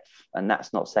and depth, and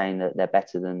that's not saying that they're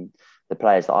better than the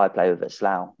players that I play with at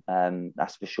Slough.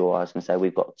 That's for sure. I was going to say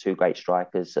we've got two great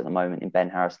strikers at the moment in Ben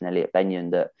Harris and Elliot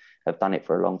Benyon that have done it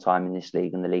for a long time in this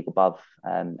league and the league above,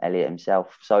 Elliot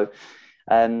himself. So,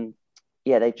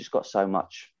 they've just got so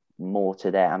much more to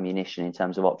their ammunition in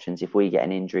terms of options. If we get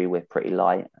an injury, we're pretty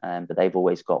light, but they've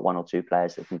always got one or two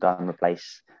players that can go and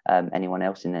replace anyone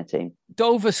else in their team.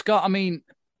 Dover, Scott, I mean,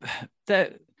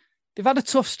 they've had a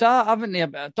tough start, haven't they?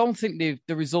 I don't think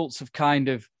the results have kind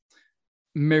of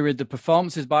mirrored the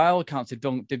performances. By all accounts,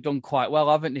 they've done quite well,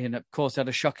 haven't they? And of course, they had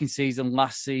a shocking season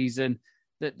last season.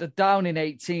 They're down in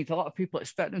 18th. A lot of people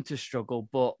expect them to struggle,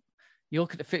 but you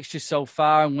look at the fixtures so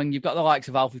far, and when you've got the likes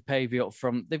of Alfie Pavey up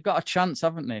front, they've got a chance,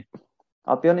 haven't they?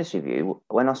 I'll be honest with you.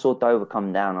 When I saw Dover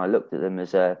come down, I looked at them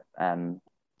as a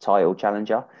title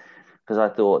challenger because I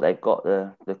thought they've got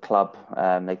the club,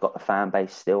 they've got the fan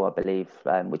base still, I believe,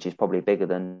 which is probably bigger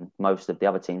than most of the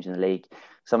other teams in the league.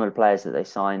 Some of the players that they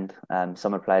signed,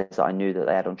 some of the players that I knew that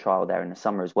they had on trial there in the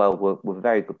summer as well were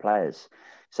very good players.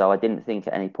 So I didn't think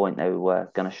at any point they were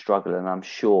going to struggle, and I'm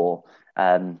sure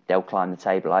they'll climb the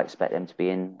table. I expect them to be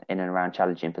in and around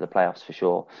challenging for the playoffs for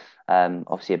sure.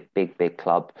 Obviously a big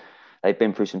club. They've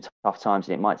been through some tough times,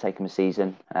 and it might take them a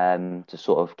season to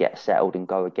sort of get settled and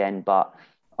go again, but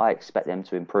I expect them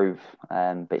to improve.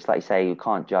 But it's like you say, you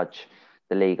can't judge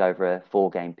the league over a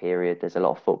 4-game period. There's a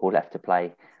lot of football left to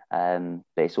play. But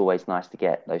it's always nice to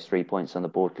get those 3 points on the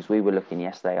board, because we were looking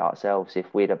yesterday ourselves.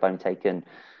 If we'd have only taken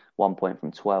 1 point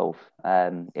from 12,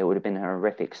 it would have been a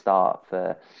horrific start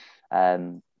for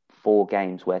 4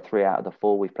 games where 3 out of the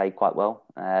 4 we've played quite well.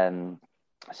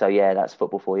 So yeah, that's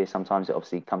football for you. Sometimes it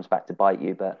obviously comes back to bite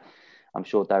you, but I'm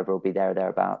sure Dover will be there or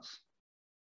thereabouts.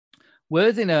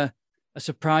 Worthing a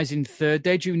surprising third.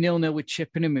 They drew 0-0 with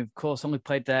Chippenham, who of course only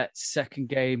played their second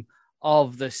game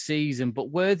of the season.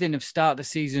 But Worthing have started the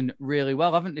season really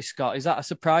well, haven't they, Scott? Is that a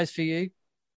surprise for you?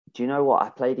 Do you know what? I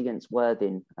played against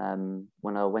Worthing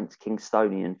when I went to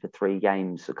Kingstonian for 3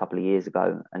 games a couple of years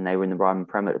ago, and they were in the Ryman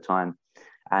Prem at the time,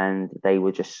 and they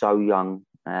were just so young.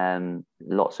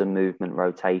 Lots of movement,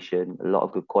 rotation, a lot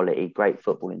of good quality, great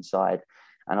football inside.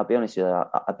 And I'll be honest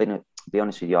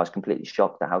with you, I was completely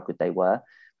shocked at how good they were,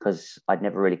 because I'd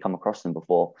never really come across them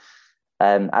before.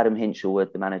 Adam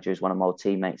Hinchelwood, the manager, is one of my old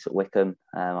teammates at Wickham.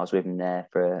 I was with him there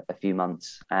for a few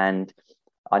months, and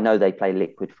I know they play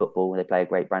liquid football. They play a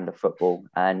great brand of football,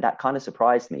 and that kind of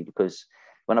surprised me, because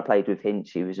when I played with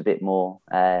Hinch, he was a bit more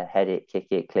head it, kick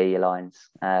it, clear your lines.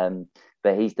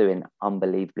 But he's doing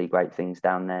unbelievably great things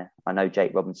down there. I know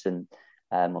Jake Robinson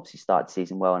obviously started the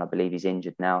season well, and I believe he's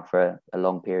injured now for a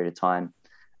long period of time.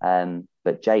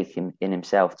 But Jake in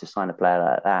himself, to sign a player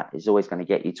like that, is always going to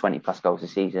get you 20 plus goals a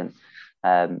season.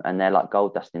 And they're like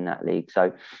gold dust in that league.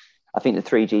 So I think the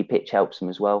 3G pitch helps them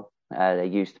as well. They're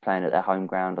used to playing at their home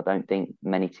ground. I don't think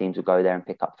many teams will go there and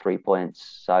pick up 3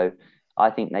 points. So I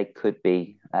think they could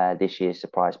be this year's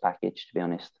surprise package, to be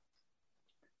honest.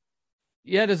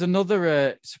 Yeah, there's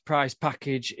another surprise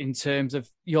package in terms of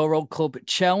your old club,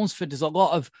 Chelmsford. There's a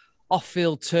lot of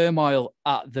off-field turmoil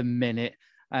at the minute,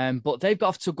 but they've got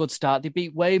off to a good start. They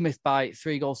beat Weymouth by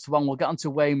 3-1. We'll get onto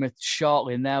Weymouth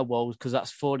shortly in their woes, because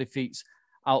that's 4 defeats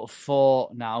out of 4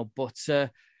 now. But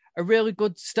a really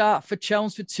good start for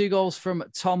Chelmsford. 2 goals from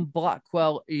Tom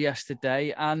Blackwell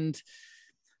yesterday. And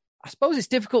I suppose it's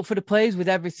difficult for the players with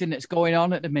everything that's going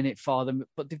on at the minute for them,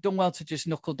 but they've done well to just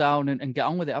knuckle down and get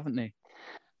on with it, haven't they?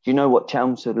 Do you know what?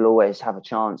 Chelmsford will always have a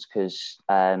chance because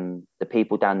the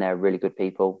people down there are really good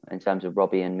people in terms of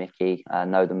Robbie and Mickey. I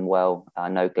know them well. I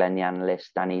know Glenn, the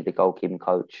analyst, Danny, the goalkeeping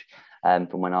coach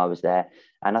from when I was there.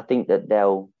 And I think that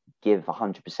they'll give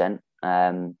 100%.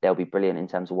 They'll be brilliant in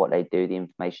terms of what they do, the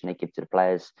information they give to the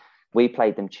players. We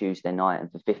played them Tuesday night,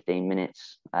 and for 15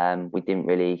 minutes, we weren't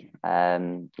really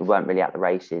at the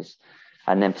races.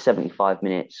 And then for 75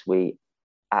 minutes, we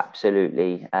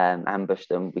absolutely ambushed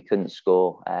them. We couldn't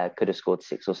score, could have scored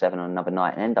 6 or 7 on another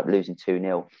night and end up losing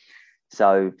 2-0.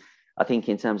 So I think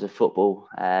in terms of football,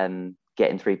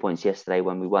 getting 3 points yesterday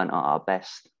when we weren't at our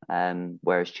best,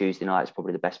 whereas Tuesday night is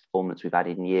probably the best performance we've had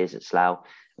in years at Slough.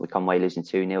 We come away losing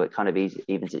 2-0. It kind of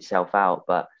evens itself out.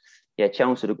 But yeah,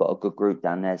 Chelmsford have got a good group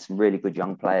down there. Some really good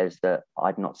young players that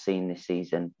I'd not seen this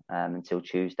season until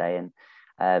Tuesday.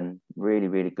 And really,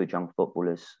 really good young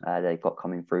footballers they've got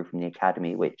coming through from the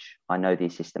academy, which I know the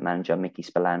assistant manager, Mickey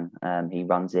Spillane, he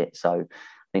runs it. So I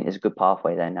think there's a good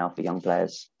pathway there now for young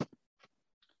players.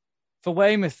 For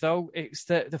Weymouth, though, it's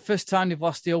the first time they've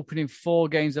lost the opening 4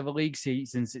 games of a league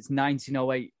season since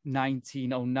 1908,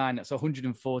 1909. That's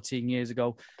 114 years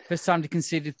ago. First time they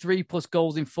conceded 3+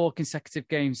 goals in 4 consecutive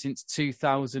games since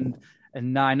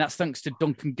 2009. That's thanks to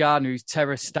Duncan Gardner, who's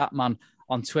Terror Statman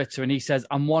on Twitter. And he says,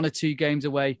 I'm 1 or 2 games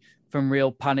away from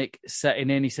real panic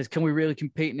setting in. He says, can we really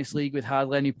compete in this league with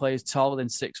hardly any players taller than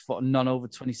 6 foot and none over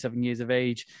 27 years of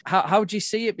age? How do you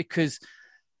see it? Because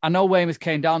I know Weymouth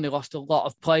came down, they lost a lot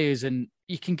of players, and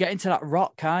you can get into that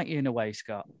rot, can't you, in a way,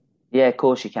 Scott? Yeah, of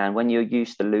course you can. When you're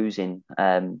used to losing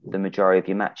the majority of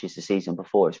your matches the season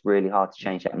before, it's really hard to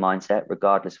change that mindset,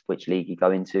 regardless of which league you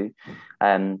go into.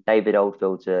 David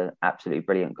Oldfield's an absolutely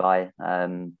brilliant guy.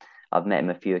 I've met him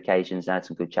a few occasions and had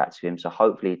some good chats with him. So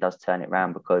hopefully he does turn it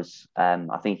around because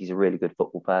I think he's a really good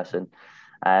football person.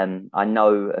 I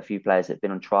know a few players that have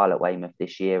been on trial at Weymouth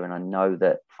this year, and I know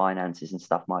that finances and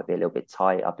stuff might be a little bit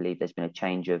tight. I believe there's been a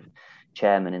change of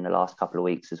chairman in the last couple of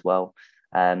weeks as well.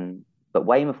 But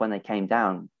Weymouth, when they came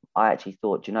down, I actually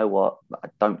thought, you know what,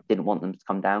 didn't want them to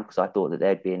come down because I thought that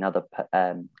there'd be another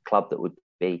club that would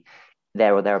be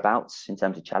there or thereabouts in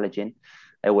terms of challenging.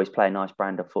 They always play a nice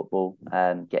brand of football,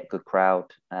 get a good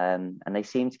crowd, and they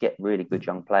seem to get really good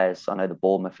young players. I know the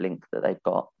Bournemouth link that they've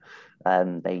got,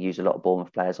 they use a lot of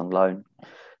Bournemouth players on loan.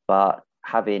 But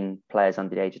having players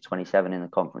under the age of 27 in the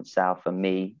Conference South, for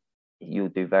me, you'll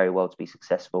do very well to be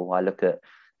successful. I look at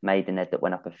Maidenhead that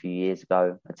went up a few years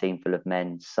ago, a team full of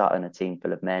men, Sutton, a team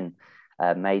full of men,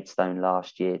 Maidstone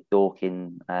last year,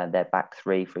 Dorking, their back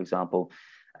 3, for example.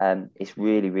 It's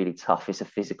really, really tough. It's a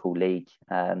physical league.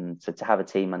 So to have a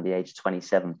team under the age of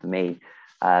 27, for me,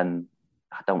 I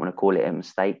don't want to call it a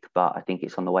mistake, but I think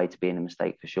it's on the way to being a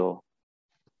mistake for sure.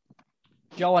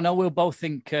 Joe, I know we'll both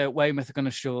think Weymouth are going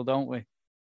to struggle, don't we?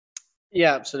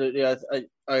 Yeah, absolutely.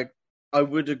 I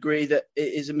would agree that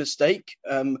it is a mistake.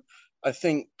 I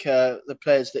think the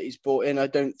players that he's brought in, I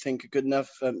don't think are good enough.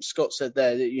 Scott said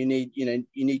there that you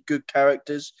need good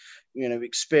characters,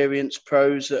 experienced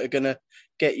pros that are going to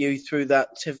get you through that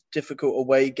difficult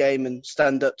away game and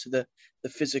stand up to the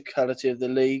physicality of the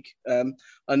league.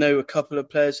 I know a couple of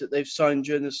players that they've signed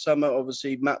during the summer.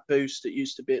 Obviously, Matt Boost that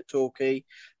used to be at Torquay,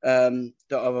 that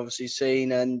I've obviously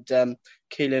seen, and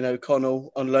Keelan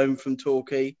O'Connell on loan from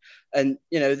Torquay. And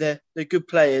they're good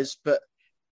players, but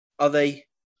are they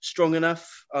strong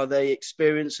enough? Are they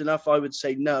experienced enough? I would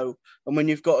say no. And when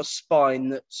you've got a spine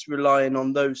that's relying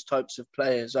on those types of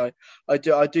players, I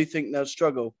do think they'll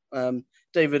struggle.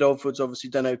 David Oldfield's obviously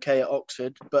done okay at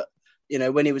Oxford, but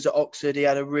when he was at Oxford, he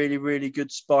had a really, really good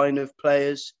spine of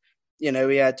players. He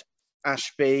had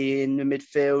Ashby in the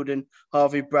midfield and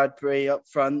Harvey Bradbury up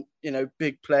front,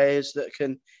 big players that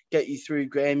can get you through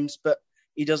games, but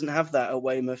he doesn't have that at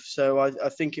Weymouth, so I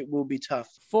think it will be tough.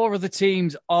 4 of the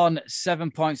teams on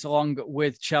 7 points along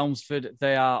with Chelmsford.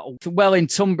 They are Welling,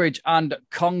 Tunbridge and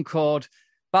Concord.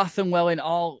 Bath and Welling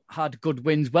all had good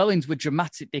wins. Welling's were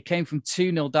dramatic. They came from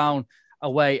 2-0 down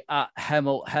away at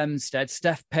Hemel Hempstead.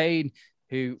 Steph Payne,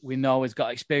 who we know has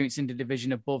got experience in the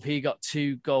division above, he got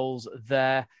 2 goals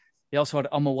there. They also had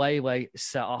Omalele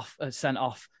sent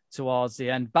off towards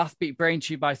the end. Bath beat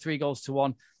Braintree by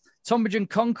 3-1. Tonbridge and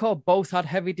Concord both had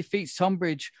heavy defeats.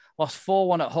 Tonbridge lost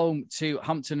 4-1 at home to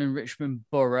Hampton and Richmond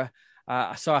Borough.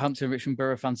 I saw a Hampton and Richmond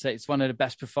Borough fan say it's one of the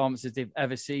best performances they've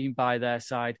ever seen by their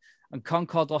side. And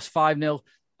Concord lost 5-0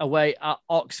 away at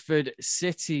Oxford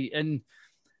City. And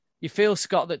you feel,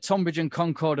 Scott, that Tonbridge and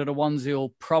Concord are the ones who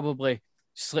will probably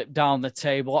slip down the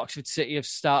table. Oxford City have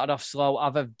started off slow,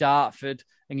 as have Dartford,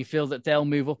 and you feel that they'll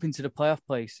move up into the playoff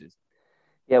places.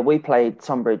 Yeah, we played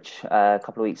Tonbridge a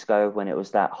couple of weeks ago when it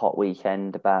was that hot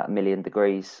weekend, about 1,000,000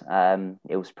 degrees.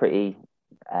 It was pretty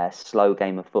slow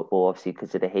game of football, obviously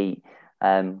because of the heat.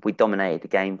 We dominated the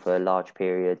game for large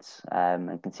periods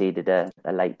and conceded a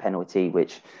late penalty,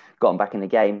 which got them back in the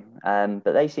game.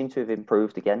 But they seem to have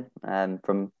improved again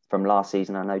from last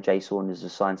season. I know Jay Saunders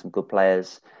has signed some good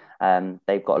players.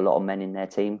 They've got a lot of men in their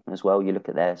team as well. You look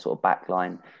at their sort of back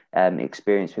line,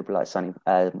 experienced people like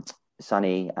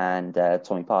Sonny and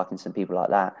Tommy Parkinson, people like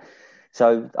that.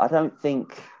 So I don't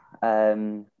think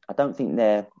they'll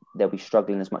be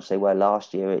struggling as much as they were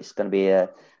last year. It's going to be a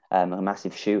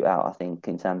massive shootout, I think,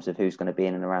 in terms of who's going to be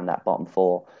in and around that bottom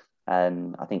four.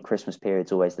 I think Christmas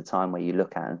period's always the time where you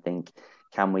look at and think,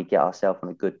 can we get ourselves on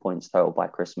a good points total by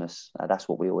Christmas? That's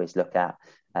what we always look at,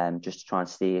 just to try and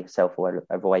steer yourself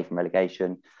away from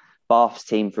relegation. Bath's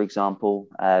team, for example,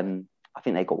 I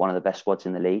think they've got one of the best squads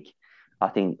in the league. I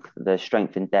think the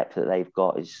strength and depth that they've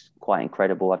got is quite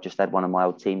incredible. I've just had one of my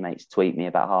old teammates tweet me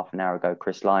about half an hour ago,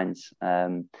 Chris Lyons,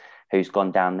 who's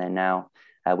gone down there now.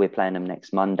 We're playing them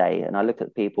next Monday. And I look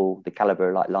at people, the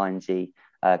calibre like Lyonsy,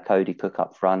 Cody Cook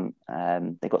up front.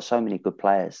 They've got so many good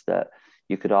players that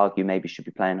you could argue maybe should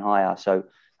be playing higher. So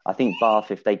I think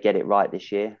Bath, if they get it right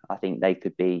this year, I think they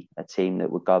could be a team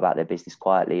that would go about their business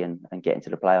quietly and get into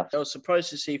the playoffs. I was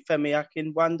surprised to see Femi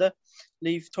Akinwanda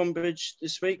leave Tonbridge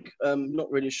this week.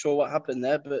 Not really sure what happened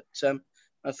there, but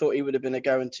I thought he would have been a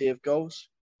guarantee of goals.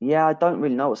 Yeah, I don't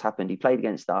really know what's happened. He played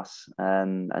against us,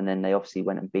 and then they obviously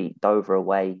went and beat Dover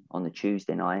away on the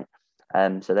Tuesday night.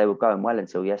 So they were going well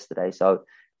until yesterday. So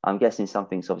I'm guessing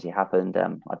something's obviously happened.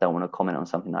 I don't want to comment on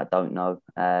something that I don't know.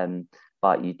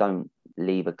 But you don't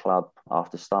leave a club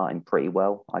after starting pretty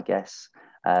well, I guess.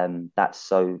 That's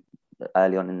so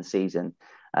early on in the season.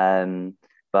 But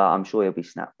I'm sure he'll be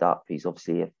snapped up. He's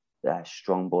obviously a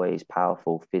strong boy. He's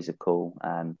powerful, physical,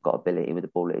 got ability with the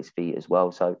ball at his feet as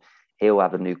well. So he'll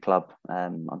have a new club,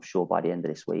 I'm sure, by the end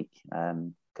of this week,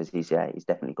 because he's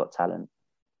definitely got talent.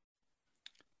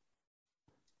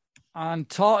 And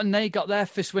Taunton, they got their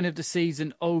first win of the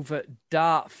season over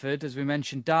Dartford. As we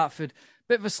mentioned, Dartford,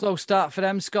 bit of a slow start for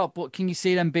them, Scott, but can you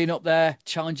see them being up there,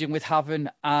 challenging with Havant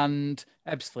and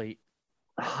Ebbsfleet?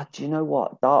 Do you know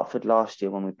what? Dartford last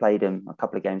year, when we played them a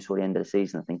couple of games before the end of the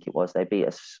season, I think it was, they beat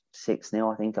us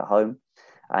 6-0, I think, at home.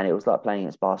 And it was like playing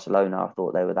against Barcelona. I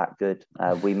thought they were that good.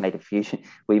 We made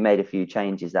a few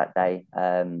changes that day.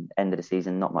 End of the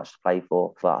season, not much to play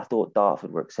for. But I thought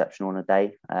Dartford were exceptional on a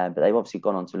day. But they've obviously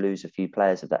gone on to lose a few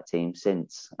players of that team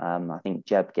since. I think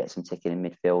Jeb gets some ticket in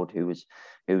midfield,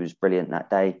 who was brilliant that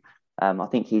day. I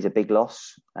think he's a big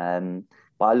loss.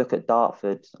 But I look at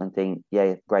Dartford and think,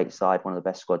 yeah, great side, one of the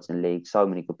best squads in the league, so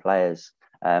many good players.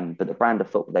 But the brand of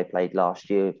football they played last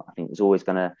year, I think, was always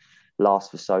going to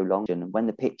last for so long. And when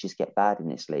the pitches get bad in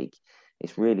this league,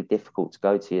 it's really difficult to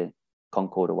go to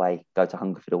Concord away, go to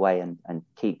Hungerford away and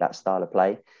keep that style of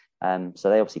play. So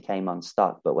they obviously came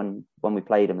unstuck. But when we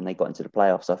played them and they got into the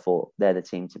playoffs, I thought they're the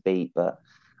team to beat. But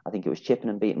I think it was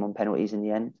Chippenham beat them on penalties in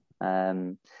the end.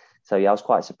 So yeah, I was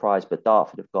quite surprised. But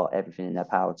Dartford have got everything in their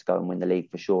power to go and win the league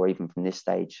for sure, even from this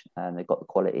stage. They've got the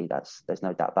quality. There's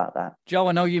no doubt about that. Joe,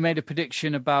 I know you made a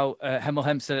prediction about Hemel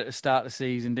Hempstead at the start of the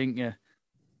season, didn't you?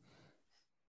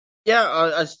 Yeah,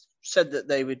 I said that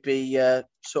they would be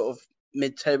sort of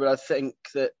mid-table. I think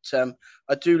that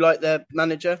I do like their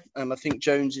manager. I think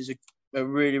Jones is a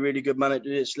really, really good manager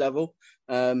at this level.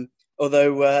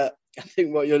 Although I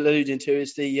think what you're alluding to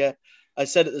is I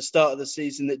said at the start of the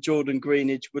season that Jordan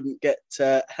Greenidge wouldn't get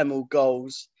Hemel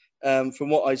goals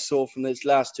from what I saw from those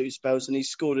last two spells, and he's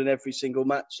scored in every single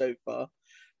match so far.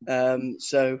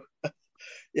 So,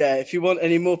 yeah, if you want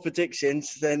any more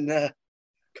predictions, then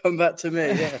come back to me,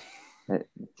 yeah. Do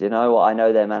you know what? I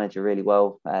know their manager really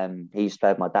well. He used to play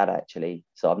with my dad, actually.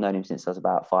 So I've known him since I was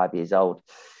about 5 years old.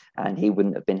 And he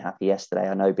wouldn't have been happy yesterday.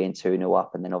 I know, being 2-0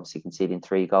 up and then obviously conceding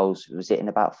 3 goals. Was it in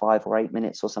about 5 or 8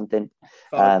 minutes or something?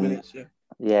 5 minutes, yeah.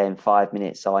 Yeah, in 5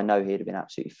 minutes. So I know he'd have been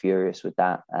absolutely furious with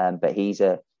that. But he's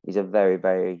a very,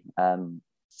 very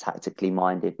tactically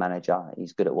minded manager.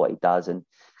 He's good at what he does and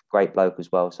great bloke as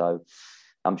well. So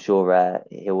I'm sure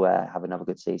he'll have another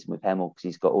good season with Hemel because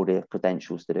he's got all the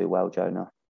credentials to do well,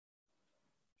 Jonah.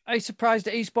 Are you surprised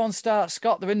at Eastbourne start,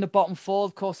 Scott? They're in the bottom 4.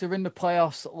 Of course, they were in the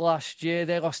playoffs last year.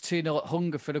 They lost 2-0 at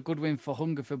Hungerford, a good win for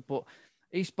Hungerford. But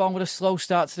Eastbourne with a slow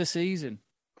start to the season.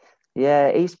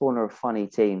 Yeah, Eastbourne are a funny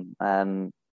team.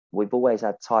 We've always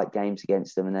had tight games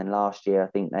against them. And then last year, I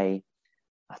think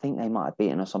they might have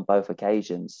beaten us on both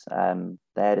occasions.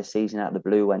 They had a season out of the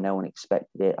blue when no one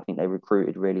expected it. I think they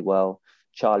recruited really well.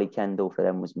 Charlie Kendall for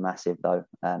them was massive, though.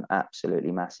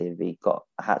 Absolutely massive. He got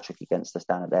a hat-trick against us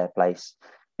down at their place.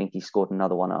 I think he scored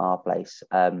another one at our place.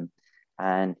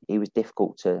 And he was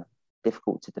difficult to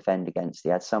defend against. He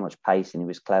had so much pace and he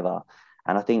was clever.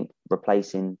 And I think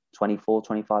replacing 24,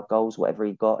 25 goals, whatever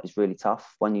he got, is really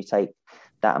tough. When you take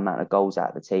that amount of goals out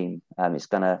of the team, it's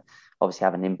going to obviously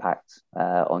have an impact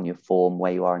on your form,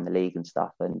 where you are in the league and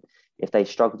stuff. And if they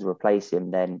struggle to replace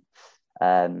him, then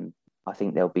I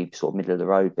think they'll be sort of middle of the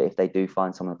road. But if they do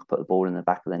find someone to put the ball in the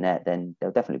back of the net, then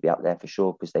they'll definitely be up there for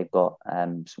sure, because they've got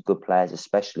some good players,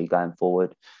 especially going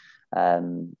forward. I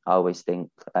always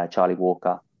think Charlie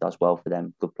Walker does well for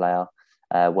them, good player.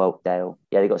 Whelpdale,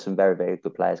 they've got some very, very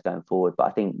good players going forward. But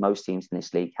I think most teams in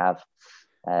this league have.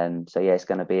 It's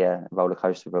going to be a roller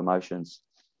coaster of emotions.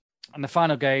 And the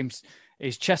final games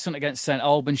is Cheshunt against St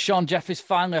Albans. Sean Jeffries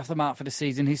finally off the mark for the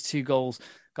season. His 2 goals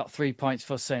got 3 points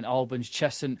for St Albans.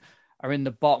 Cheshunt are in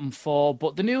the bottom 4,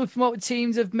 but the newly promoted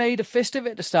teams have made a fist of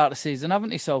it at the start of the season,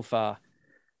 haven't they, so far?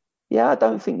 Yeah, I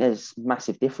don't think there's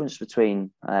massive difference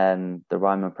between the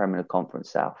Ryman Premier League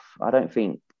Conference South. I don't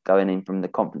think going in from the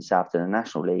Conference South to the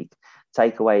National League,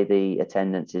 take away the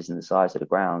attendances and the size of the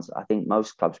grounds, I think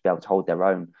most clubs will be able to hold their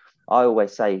own. I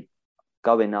always say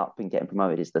going up and getting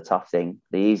promoted is the tough thing.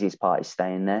 The easiest part is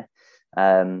staying there.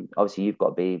 Obviously, you've got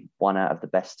to be one out of the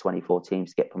best 24 teams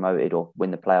to get promoted or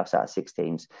win the playoffs out of 6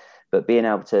 teams. But being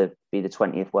able to be the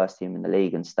 20th worst team in the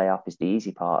league and stay up is the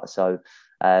easy part. So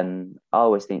I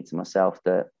always think to myself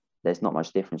that there's not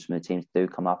much difference from the teams that do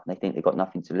come up, and they think they've got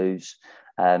nothing to lose.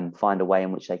 Find a way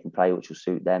in which they can play which will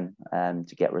suit them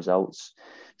to get results.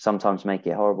 Sometimes make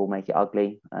it horrible, make it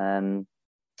ugly. And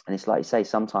it's like you say,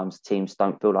 sometimes teams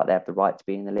don't feel like they have the right to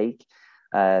be in the league.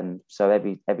 So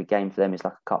every game for them is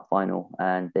like a cup final,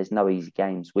 and there's no easy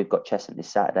games. We've got Cheshunt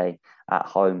this Saturday at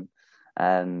home.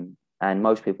 And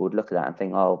most people would look at that and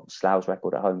think, oh, Slough's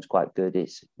record at home is quite good.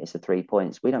 It's a 3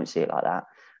 points. We don't see it like that,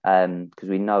 because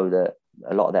we know that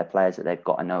a lot of their players that they've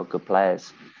got are no good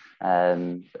players.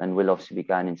 And we'll obviously be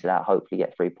going into that, hopefully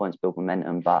get 3 points, build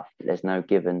momentum, but there's no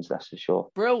givens, that's for sure.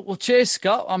 Brill. Well, cheers,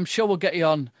 Scott. I'm sure we'll get you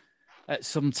on at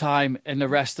some time in the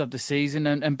rest of the season,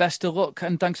 and best of luck,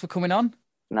 and thanks for coming on.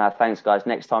 No, thanks, guys.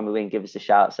 Next time we win, give us a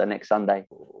shout. So next Sunday.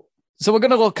 So we're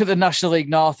going to look at the National League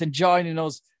North, and joining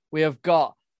us, we have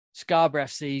got Scarborough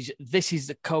FC's This Is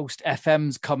the Coast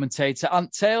FM's commentator,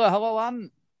 Ant Taylor. Hello,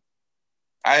 Ant.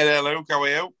 Hi there, Luke. How are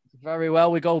you? Very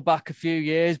well. We go back a few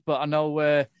years, but I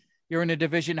know you're in a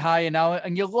division higher now,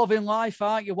 and you're loving life,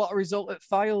 aren't you? What a result at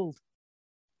Fylde.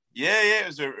 Yeah, it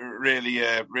was a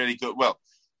really good. Well,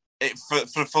 for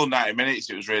the full 90 minutes,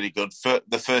 it was really good. For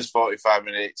the first 45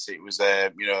 minutes, it was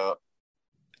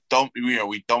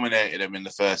we dominated them in the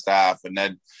first half, and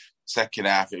then second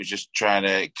half, it was just trying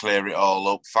to clear it all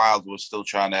up. Fylde was still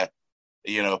trying to,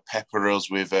 pepper us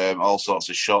with all sorts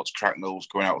of shots. Cracknell's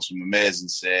going out with some amazing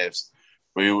saves.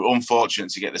 We were unfortunate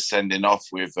to get the sending off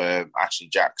with Ashley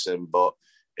Jackson, but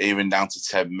even down to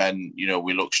 10 men,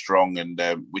 we looked strong, and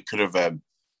we could have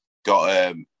got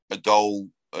a goal,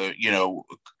 a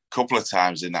couple of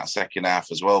times in that second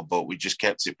half as well, but we just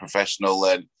kept it professional,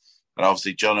 and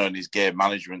obviously John and his game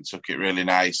management took it really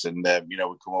nice, and we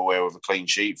come away with a clean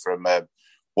sheet from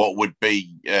what would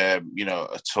be a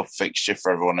tough fixture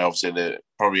for everyone. Obviously,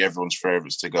 probably everyone's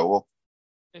favourites to go up.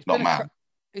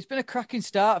 It's been a cracking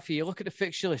start for you. Look at the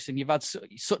fixture list, and you've had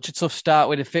such a tough start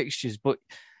with the fixtures, but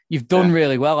you've done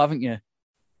really well, haven't you?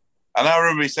 And I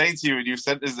remember saying to you when you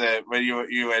sent us when you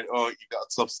went, "Oh, you got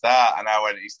a tough start," and I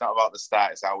went, "It's not about the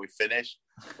start; it's how we finish,"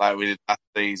 like we did last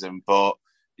season. But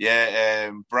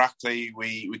Brackley,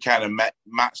 we kind of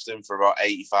matched them for about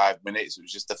 85 minutes. It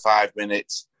was just the 5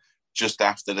 minutes just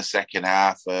after the second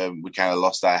half. We kind of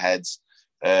lost our heads.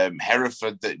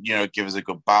 Hereford, that give us a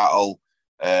good battle,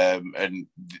 and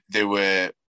they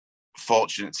were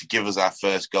fortunate to give us our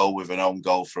first goal with an own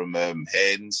goal from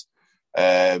Haynes.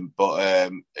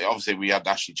 But obviously we had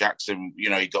Ashley Jackson.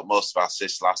 He got most of our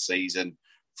assists last season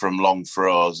from long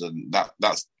throws, and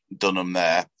that's done them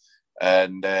there.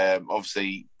 And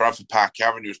obviously Bradford Park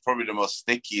Avenue was probably the most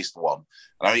stickiest one.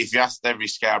 And I mean, if you asked every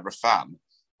Scarborough fan,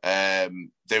 that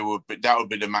would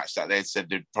be the match that they'd said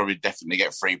they'd probably definitely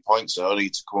get 3 points. So only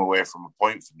to come away from a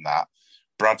point from that.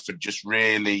 Bradford just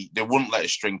really, they wouldn't let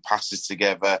us string passes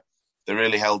together. They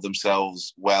really held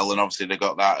themselves well, and obviously they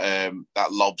got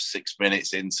that lob 6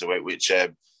 minutes into it, which has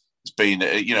been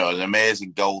an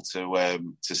amazing goal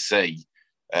to see.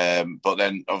 But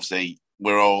then obviously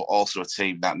we're all also a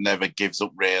team that never gives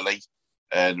up really,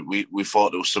 and we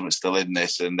thought there was something still in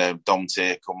this. And Dom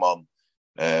Tier come on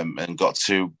and got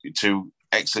two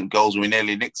excellent goals. We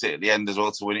nearly nicked it at the end as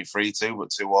well to win it 3-2, but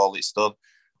 2-2 it stood.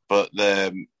 But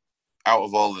out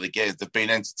of all of the games, they've been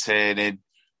entertaining.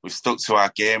 We've stuck to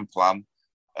our game plan,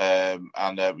 and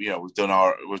we've done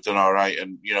all right.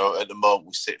 And at the moment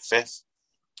we sit fifth.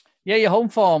 Yeah, your home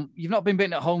form, you've not been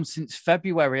beaten at home since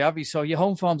February, have you? So your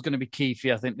home form's going to be key for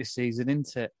you, I think, this season,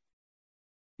 isn't it?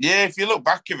 Yeah, if you look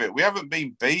back at it, we haven't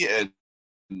been beaten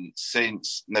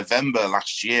since November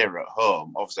last year at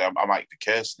home. Obviously, I might be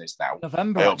cursing this now.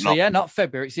 November, actually, yeah, not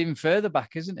February. It's even further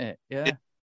back, isn't it? Yeah,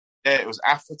 it was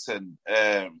Atherton.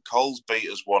 Coles beat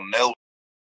us 1-0.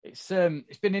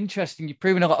 It's been interesting. You're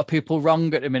proving a lot of people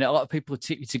wrong at the minute. A lot of people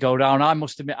tip you to go down. I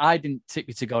must admit, I didn't tip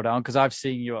you to go down because I've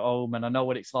seen you at home and I know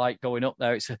what it's like going up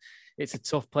there. It's a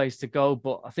tough place to go,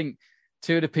 but I think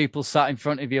two of the people sat in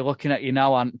front of you looking at you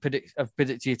now and have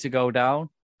predicted you to go down.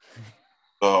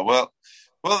 Oh well,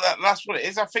 that's what it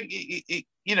is. I think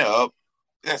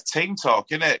that's team talk,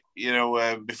 isn't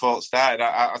it? Before it started,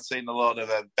 I've seen a lot of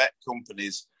bet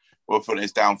companies were putting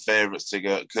us down favourites to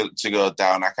go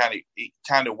down. It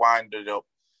kind of winded up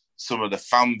some of the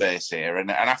fan base here,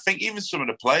 and I think even some of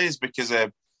the players, because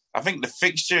I think the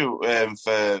fixture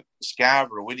for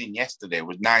Scarborough winning yesterday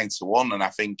was 9-1, and I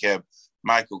think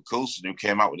Michael Coulson, who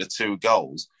came out with the 2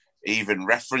 goals, even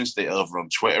referenced it over on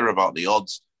Twitter about the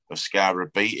odds of Scarborough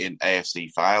beating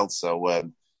AFC Fylde.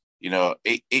 So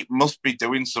it must be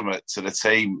doing something to the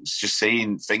team. It's just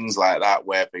seeing things like that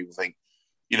where people think,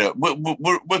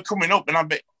 we're coming up, and I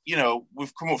bet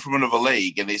we've come up from another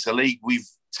league, and it's a league we've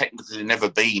technically never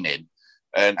been in,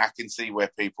 and I can see where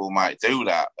people might do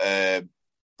that.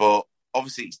 But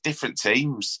obviously, it's different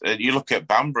teams. You look at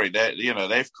Banbury;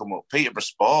 they've come up. Peterborough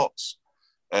Sports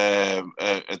are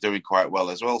doing quite well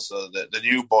as well. So the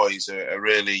new boys are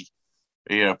really,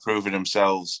 proving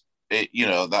themselves.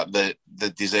 That they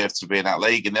deserve to be in that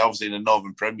league, and obviously in the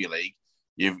Northern Premier League.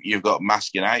 You've got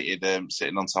Mask United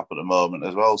sitting on top at the moment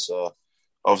as well. So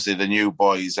obviously the new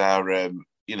boys are, in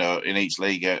each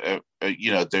league,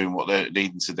 doing what they're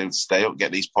needing to do to stay up,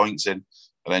 get these points in,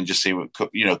 and then just see what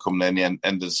come in the end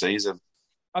of the season.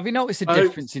 Have you noticed a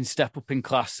difference in step up in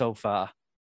class so far?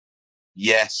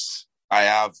 Yes, I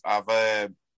have.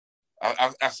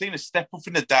 I've seen a step up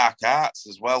in the dark arts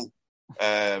as well.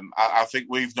 I think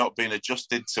we've not been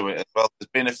adjusted to it as well. There's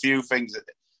been a few things that.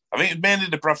 I think it's mainly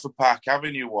the Bradford Park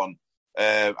Avenue one.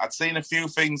 I'd seen a few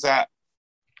things that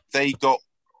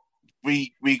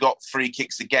we got free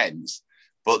kicks against,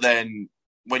 but then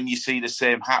when you see the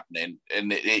same happening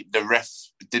and the ref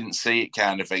didn't see it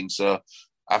kind of thing. So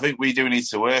I think we do need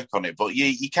to work on it. But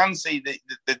you can see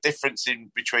the difference in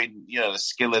between the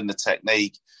skill and the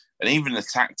technique and even the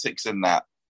tactics and that.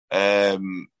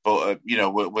 But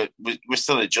we're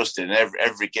still adjusting.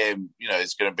 Every game,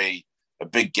 it's going to be a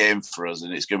big game for us,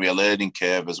 and it's going to be a learning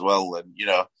curve as well. And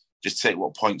just take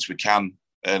what points we can,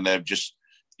 and just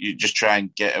try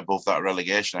and get above that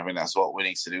relegation. I think that's what we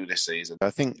need to do this season. I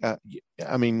think,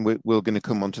 we're going to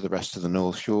come on to the rest of the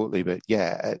North shortly, but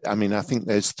yeah, I think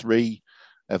there's 3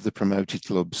 of the promoted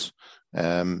clubs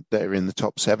that are in the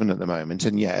top 7 at the moment,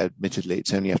 and yeah, admittedly,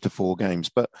 it's only after 4 games,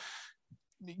 but.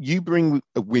 You bring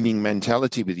a winning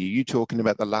mentality with you. You're talking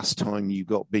about the last time you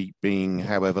got beat being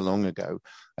however long ago.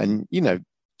 And,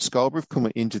 Scarborough have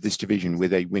come into this division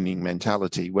with a winning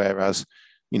mentality, whereas,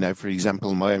 for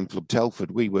example, my own club, Telford,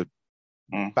 we were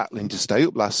battling to stay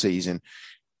up last season.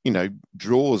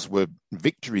 Draws were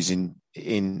victories in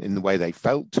the way they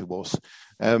felt to us.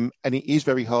 And it is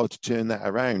very hard to turn that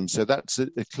around. So that's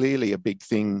clearly a big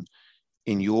thing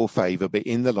in your favour, but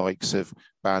in the likes of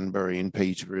Banbury and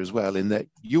Peterborough as well, in that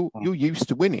you're used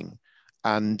to winning.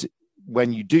 And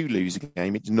when you do lose a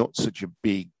game, it's not such a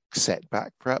big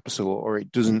setback, perhaps, or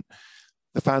it doesn't,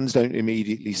 the fans don't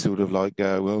immediately sort of like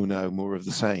go, oh no, more of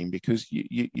the same, because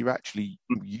you're actually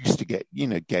used to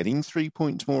getting 3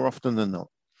 points more often than not.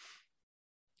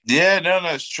 Yeah, no,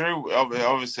 it's true.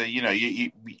 Obviously,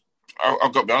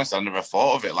 I've got to be honest, I never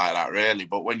thought of it like that really,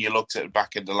 but when you looked at the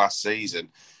back of the last season,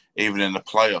 even in the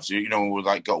playoffs, we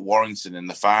got Warrington in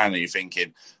the final, you're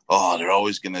thinking, oh, they're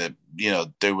always going to,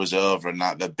 do us over and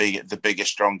that, the bigger,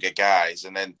 stronger guys.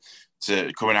 And then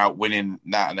to coming out winning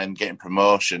that and then getting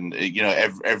promotion,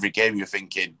 every game you're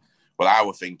thinking, well, I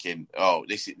was thinking, oh,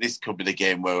 this could be the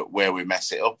game where we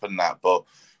mess it up and that. But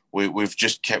we've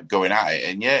just kept going at it.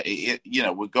 And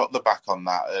yeah, we've got the back on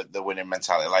that, the winning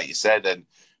mentality, like you said, and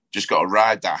just got to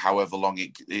ride that however long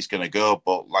it's going to go.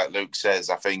 But like Luke says,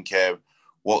 I think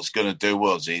what's going to do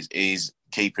us is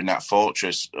keeping that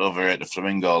fortress over at the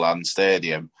Flamingo Land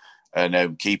Stadium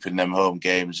and keeping them home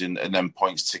games and then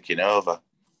points ticking over.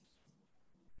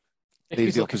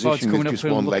 Leave the opposition with just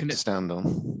one leg to stand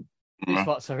on.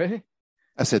 What, sorry?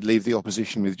 I said leave the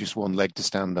opposition with just one leg to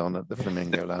stand on at the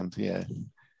Flamingo Land, yeah.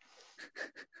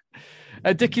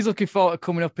 Dickie's looking forward to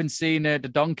coming up and seeing the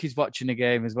Donkeys watching the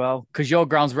game as well, because your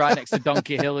ground's right next to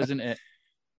Donkey Hill, isn't it?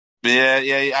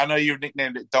 Yeah, I know you've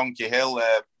nicknamed it Donkey Hill.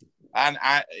 And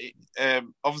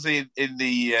obviously in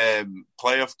the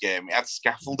playoff game, we had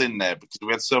scaffolding there because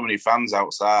we had so many fans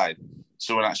outside.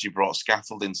 Someone actually brought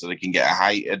scaffolding so they can get a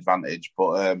height advantage.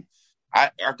 But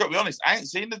I've got to be honest, I ain't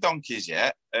seen the Donkeys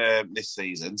yet this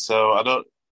season, so I don't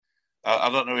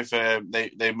know if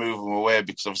they move them away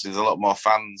because obviously there's a lot more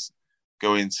fans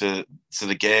going to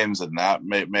the games and that.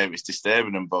 Maybe it's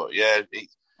disturbing them, but yeah.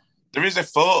 There is a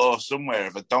photo somewhere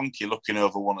of a donkey looking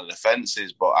over one of the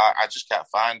fences, but I just can't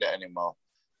find it anymore.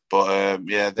 But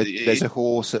there's a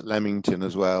horse at Leamington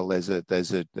as well. There's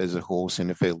a horse in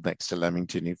the field next to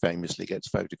Leamington who famously gets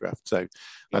photographed. So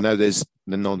I know there's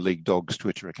the non-league dogs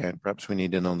Twitter account. Perhaps we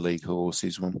need a non-league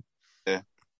horses one. Yeah,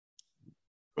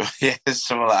 yeah,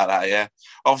 something like that. Yeah,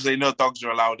 obviously no dogs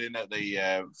are allowed in at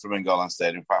the Flamingo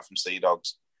Stadium apart from sea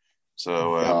dogs.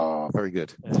 So very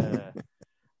good.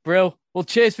 Brill. Well,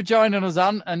 cheers for joining us,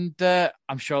 Ant, and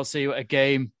I'm sure I'll see you at a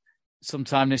game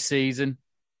sometime this season.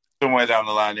 Somewhere down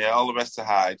the line, yeah. All the best to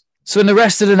Hyde. So in the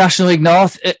rest of the National League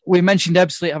North, we mentioned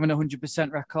Ebbsfleet having a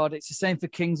 100% record. It's the same for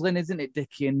Kings Lynn, isn't it,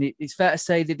 Dickie? And it's fair to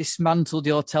say they dismantled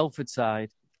your Telford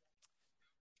side.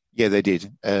 Yeah, they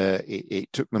did.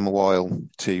 It took them a while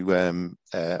to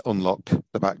unlock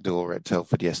the back door at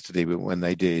Telford yesterday, but when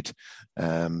they did,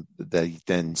 they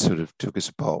then sort of took us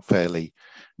apart fairly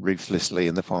ruthlessly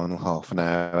in the final half an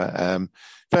hour.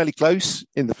 Fairly close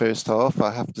in the first half,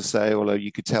 I have to say, although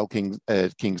you could tell Kings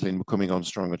Lynn were coming on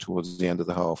stronger towards the end of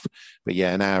the half. But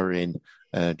yeah, an hour in,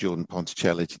 Jordan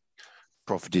Ponticelli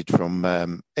profited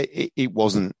from it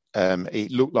wasn't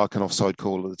it looked like an offside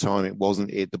call at the time. It wasn't.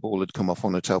 The ball had come off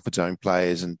one of Telford's own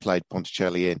players and played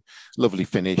Ponticelli in. Lovely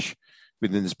finish.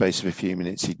 Within the space of a few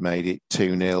minutes, he'd made it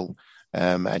 2-0.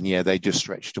 And yeah, they just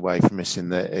stretched away from us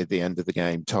at the end of the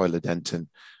game. Tyler Denton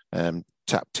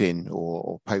tapped in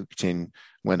or poked in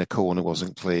when a corner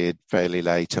wasn't cleared fairly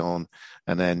late on.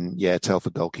 And then, yeah,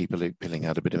 Telford goalkeeper Luke Pilling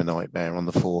had a bit of a nightmare on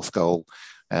the fourth goal.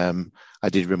 I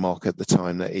did remark at the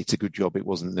time that it's a good job it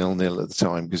wasn't 0-0 at the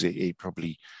time because it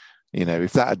probably,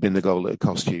 if that had been the goal that had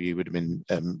cost you would have been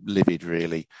livid,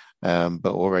 really. But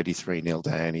already 3-0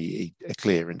 down, he a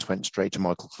clearance went straight to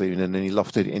Michael Clune and then he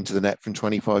lofted it into the net from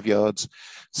 25 yards.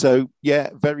 So, yeah,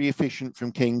 very efficient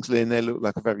from Kings Lynn. They look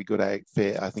like a very good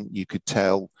outfit. I think you could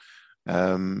tell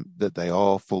that they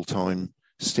are full-time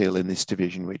still in this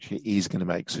division, which is going to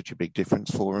make such a big difference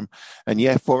for them. And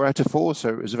yeah, 4 out of 4. So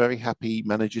it was a very happy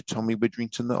manager, Tommy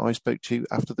Widrington, that I spoke to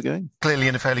after the game. Clearly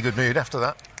in a fairly good mood after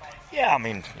that. Yeah, I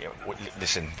mean,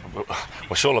 listen,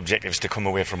 our sole objective is to come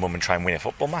away from home and try and win a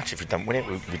football match. If we don't win it,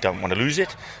 we don't want to lose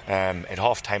it. At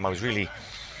half-time, I was really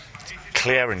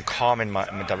clear and calm in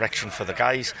my direction for the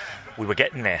guys. We were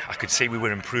getting there. I could see we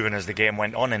were improving as the game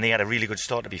went on, and they had a really good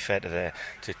start, to be fair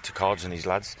to Cards and these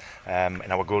lads.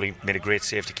 And our goalie made a great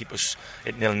save to keep us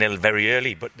at 0-0 very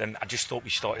early. But then I just thought we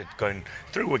started going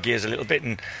through our gears a little bit,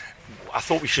 and I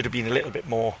thought we should have been a little bit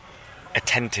more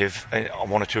attentive on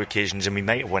one or two occasions, and we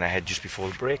might have went ahead just before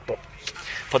the break. But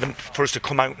for us to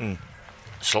come out and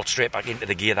slot straight back into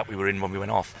the gear that we were in when we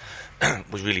went off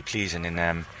was really pleasing.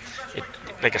 And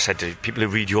like I said, to people who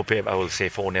read your paper will say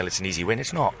 4-0 it's an easy win.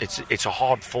 It's not. It's a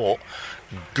hard fought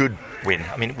good win.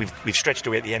 I mean, we've stretched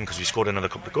away at the end because we scored another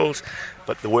couple of goals,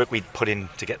 but the work we'd put in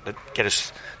to get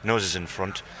us noses in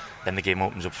front, then the game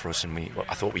opens up for us, and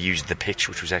I thought we used the pitch,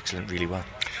 which was excellent, really well.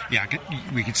 Yeah,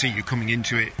 we could see you coming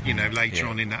into it, later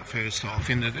on in that first half.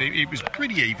 It was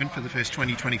pretty even for the first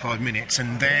 20-25 minutes,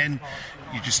 and then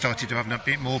you just started to have a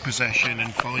bit more possession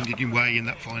and finding your way in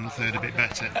that final third a bit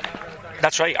better.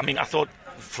 That's right. I mean, I thought,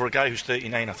 for a guy who's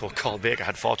 39, I thought Carl Baker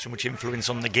had far too much influence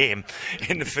on the game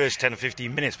in the first 10 or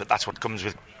 15 minutes, but that's what comes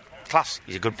with class.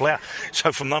 He's a good player.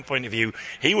 So from that point of view,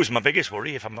 he was my biggest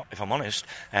worry, if I'm honest.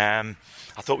 I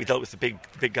thought we dealt with the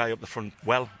big guy up the front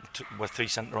well. We're 3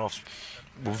 centre-halves.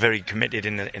 Were very committed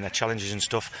in the challenges and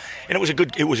stuff. And it was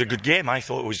a good game. I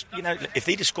thought it was, if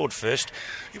they'd have scored first,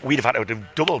 we'd have had to do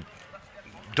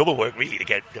double work really to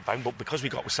get bang, but because we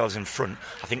got ourselves in front,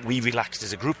 I think we relaxed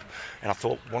as a group, and I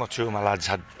thought one or two of my lads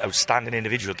had outstanding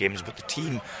individual games, but the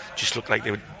team just looked like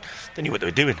they knew what they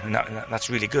were doing, and that's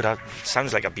really good. It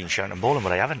sounds like I've been shouting and bowling,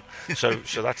 but I haven't. So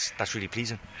that's really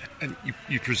pleasing. And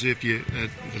you preserved the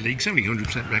league's only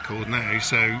 100% record now,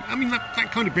 so I mean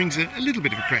that kind of brings a little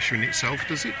bit of a pressure in itself,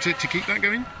 does it, to keep that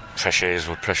going? Pressure is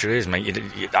what pressure is, mate.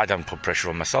 I don't put pressure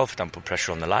on myself. I don't put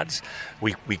pressure on the lads.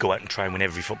 We go out and try and win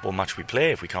every football match we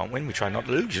play. If we can't win, we try not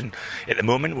to lose. And at the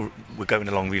moment, we're going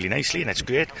along really nicely, and it's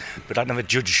great. But I never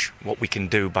judge what we can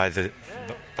do by the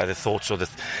thoughts or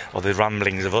the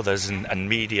ramblings of others and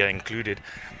media included.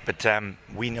 But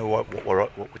we know what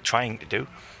we're trying to do.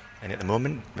 And at the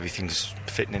moment, everything's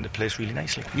fitting into place really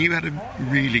nicely. You had a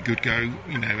really good go,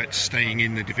 at staying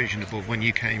in the division above when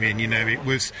you came in. It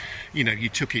was, you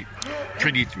took it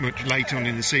pretty much late on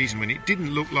in the season when it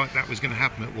didn't look like that was going to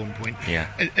happen at one point. Yeah.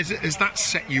 Has that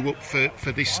set you up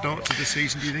for this start to the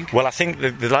season, do you think? Well, I think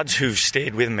the lads who've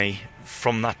stayed with me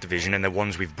from that division and the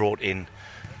ones we've brought in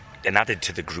and added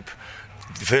to the group,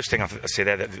 the first thing I say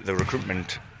there, that the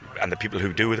recruitment and the people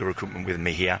who do the recruitment with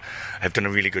me here have done a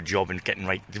really good job in getting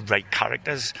the right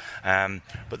characters.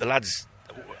 But the lads,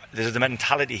 the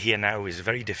mentality here now is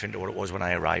very different to what it was when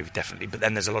I arrived, definitely. But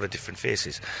then there's a lot of different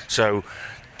faces.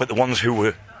 But the ones who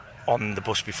were on the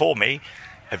bus before me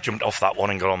have jumped off that one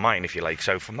and got on mine, if you like.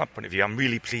 So from that point of view, I'm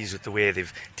really pleased with the way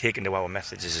they've taken to our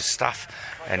methods as a staff.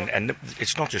 And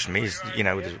it's not just me, there's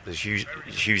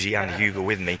Hughesy and Hugo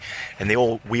with me, and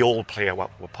we all play our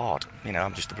part.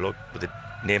 I'm just a bloke with a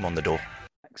name on the door.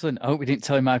 Excellent. I hope we didn't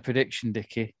tell you my prediction,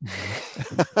 Dickie.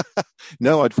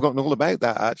 No, I'd forgotten all about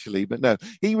that, actually. But no,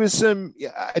 he was,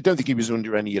 I don't think he was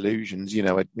under any illusions.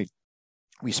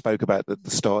 We spoke about the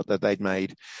start that they'd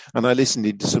made, and I listened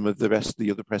into some of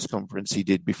the other press conference he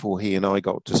did before he and I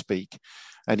got to speak,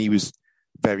 and he was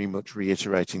very much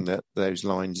reiterating those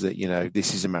lines that,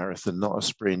 this is a marathon, not a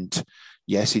sprint.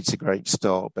 Yes, it's a great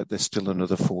start, but there's still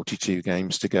another 42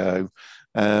 games to go.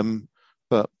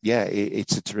 But yeah,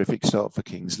 it's a terrific start for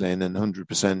Kings Lynn, and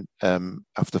 100%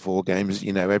 after 4 games,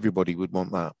 everybody would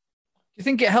want that. Do you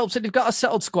think it helps that they've got a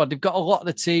settled squad? They've got a lot of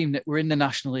the team that were in the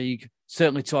National League,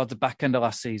 certainly towards the back end of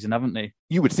last season, haven't they?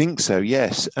 You would think so,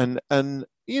 yes. And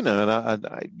you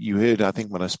heard, I think,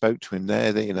 when I spoke to him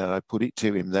there, that, I put it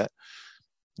to him that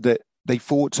they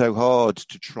fought so hard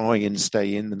to try and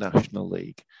stay in the National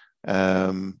League,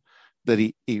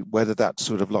 that whether that's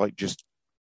sort of like just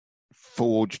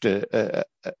forged a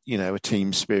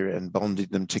team spirit and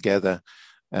bonded them together,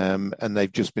 and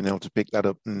they've just been able to pick that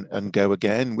up and go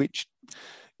again, which,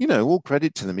 all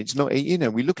credit to them. It's not,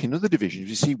 we look in other divisions,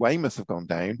 you see Weymouth have gone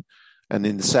down and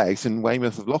in the south, and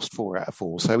Weymouth have lost 4 out of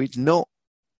 4. So it's not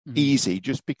easy.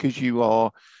 Just because you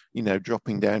are,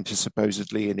 dropping down to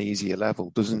supposedly an easier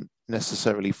level doesn't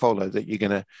necessarily follow that you're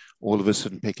going to all of a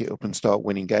sudden pick it up and start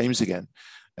winning games again.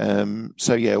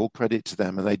 So yeah, all credit to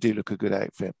them, and they do look a good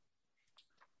outfit.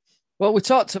 Well, we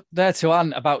talked there to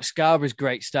Anne about Scarborough's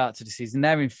great start to the season.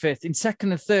 They're in 5th. In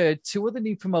 2nd and 3rd, 2 other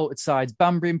new promoted sides,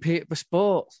 Banbury and Peterborough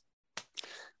Sports.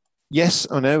 Yes,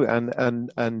 I know,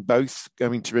 and both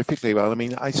going terrifically well. I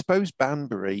mean, I suppose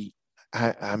Banbury,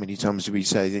 how many times do we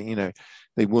say that,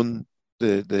 they won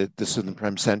the Southern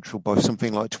Prem Central by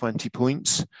something like 20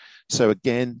 points. So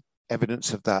again,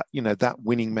 evidence of that, that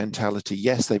winning mentality.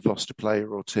 Yes, they've lost a player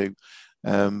or two,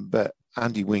 but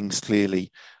Andy Wings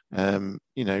clearly,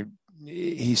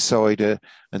 his side are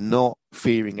not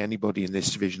fearing anybody in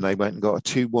this division. They went and got a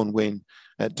 2-1 win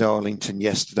at Darlington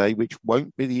yesterday, which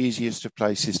won't be the easiest of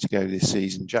places to go this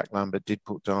season. Jack Lambert did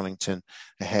put Darlington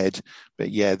ahead,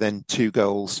 but yeah, then 2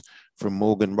 goals from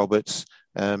Morgan Roberts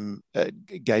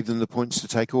gave them the points to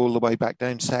take all the way back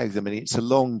down south. I mean, it's a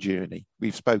long journey.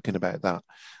 We've spoken about that,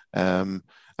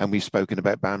 and we've spoken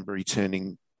about Banbury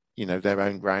turning their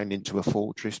own ground into a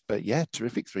fortress. But yeah,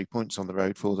 terrific 3 points on the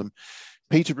road for them.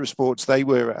 Peterborough Sports, they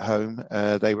were at home.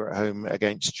 They were at home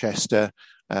against Chester.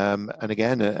 And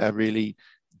again, a really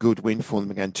good win for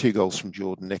them. Again, 2 goals from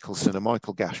Jordan Nicholson, a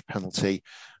Michael Gash penalty.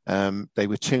 They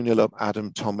were 2-0 up.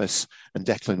 Adam Thomas and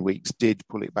Declan Weeks did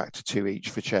pull it back to 2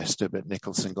 each for Chester, but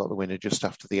Nicholson got the winner just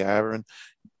after the hour. And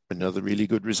another really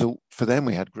good result for them.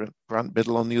 We had Grant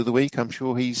Biddle on the other week. I'm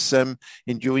sure he's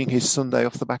enjoying his Sunday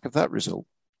off the back of that result.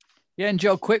 Yeah, and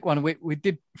Joe, quick one. We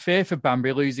did fear for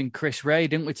Banbury losing Chris Ray,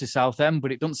 didn't we, to Southend,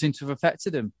 but it doesn't seem to have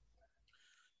affected him.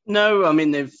 No, I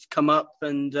mean, they've come up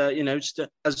and, just,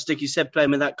 as Dickie said,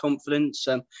 playing with that confidence,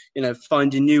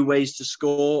 finding new ways to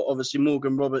score. Obviously,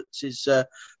 Morgan Roberts is a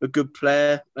good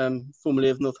player, formerly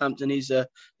of Northampton. He's a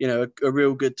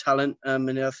real good talent,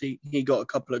 and I think he got a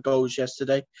couple of goals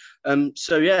yesterday.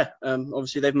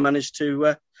 Obviously, they've managed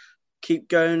to keep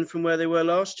going from where they were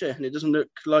last year, and it doesn't look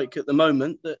like at the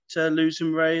moment that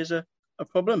losing Ray is a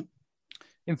problem.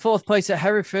 In 4th place at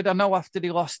Hereford, I know after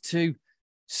they lost to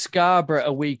Scarborough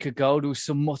a week ago, there was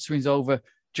some mutterings over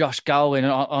Josh Gowling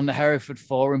on the Hereford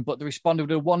forum, but they responded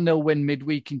with a 1-0 win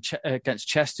midweek against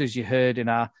Chester, as you heard in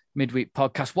our midweek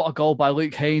podcast. What a goal by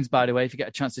Luke Haynes, by the way, if you get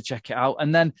a chance to check it out.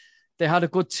 And then they had a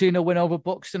good 2-0 win over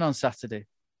Buxton on Saturday.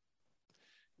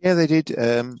 Yeah, they did.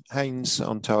 Haynes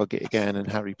on target again,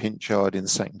 and Harry Pinchard in the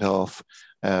second half.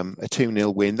 A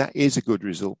 2-0 win. That is a good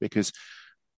result because,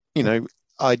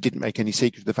 I didn't make any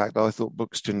secret of the fact that I thought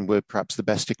Buxton were perhaps the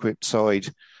best equipped side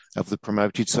of the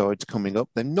promoted sides coming up.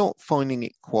 They're not finding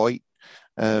it quite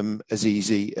as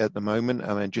easy at the moment.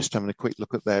 I mean, just having a quick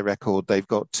look at their record, they've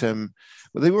got, well,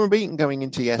 they were unbeaten going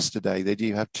into yesterday. They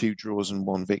do have 2 draws and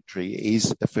 1 victory. It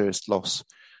is a first loss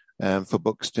for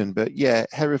Buxton. But yeah,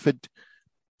 Hereford,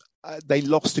 they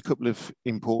lost a couple of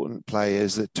important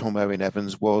players. That Tom Owen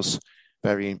Evans was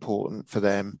very important for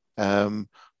them.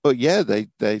 But yeah,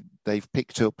 they've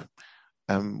picked up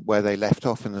where they left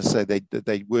off. And as I say,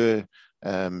 they were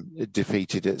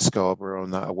defeated at Scarborough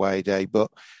on that away day.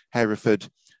 But Hereford,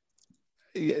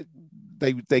 they're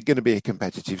going to be a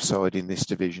competitive side in this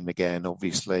division again,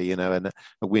 obviously, you know, and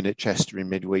a win at Chester in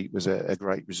midweek was a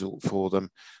great result for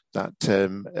them. That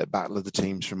battle of the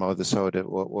teams from either side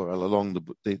or along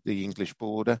the English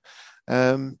border.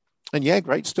 And yeah,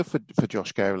 great stuff for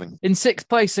Josh Gowling. In 6th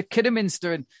place at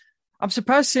Kidderminster, and I'm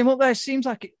surprised to see him up there. It seems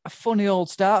like a funny old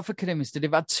start for Kidderminster.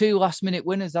 They've had 2 last-minute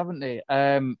winners, haven't they?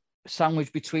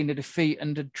 Sandwiched between a defeat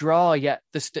and a draw, yet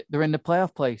they're in the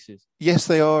playoff places. Yes,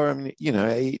 they are. I mean, you know,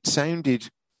 it sounded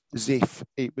as if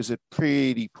it was a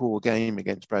pretty poor game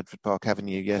against Bradford Park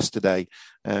Avenue yesterday.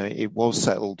 It was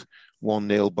settled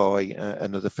 1-0 by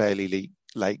another fairly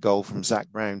late goal from Zach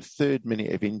Brown, 3rd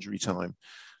minute of injury time.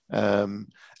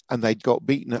 And they'd got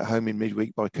beaten at home in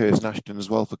midweek by Curzon Ashton as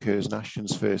well for Curzon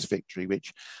Ashton's first victory,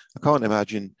 which I can't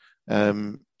imagine,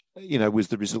 you know, was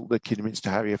the result that Kidderminster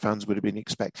Harrier fans would have been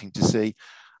expecting to see.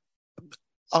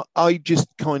 I just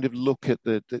kind of look at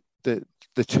the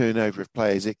turnover of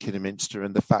players at Kidderminster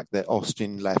and the fact that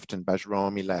Austin left and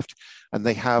Bajrami left, and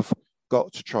they have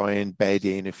got to try and bed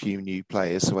in a few new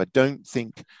players. So I don't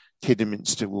think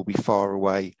Kidderminster will be far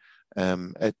away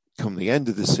come the end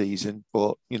of the season,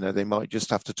 but you know, they might just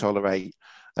have to tolerate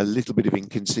a little bit of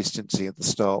inconsistency at the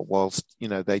start whilst, you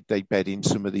know, they bed in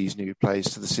some of these new players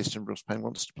to the system Russ Payne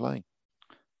wants to play.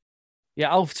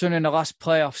 Yeah, Alfreton in the last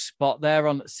playoff spot there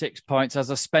on 6 points as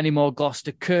a Spennymoor,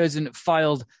 Gloucester, Curzon,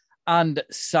 Fylde and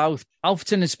South.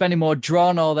 Alfreton and Spennymoor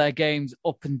drawn all their games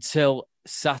up until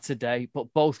Saturday,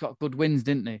 but both got good wins,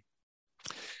 didn't they?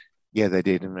 Yeah, they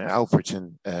did. And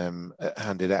Alfreton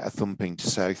handed out a thumping to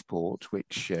Southport,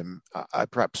 which I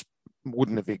perhaps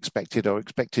wouldn't have expected. I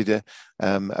expected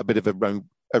a bit of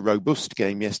a robust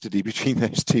game yesterday between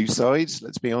those two sides,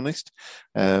 let's be honest.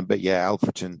 But yeah,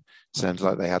 Alfreton sounds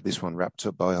like they had this one wrapped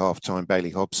up by half-time.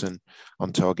 Bailey Hobson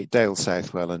on target. Dale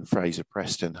Southwell and Fraser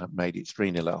Preston had made it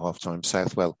 3-0 at half-time.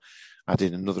 Southwell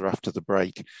added another after the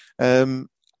break.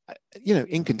 You know,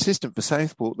 inconsistent for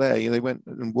Southport there. You know, they went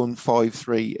and won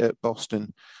 5-3 at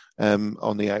Boston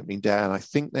on the opening day, and I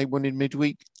think they won in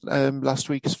midweek last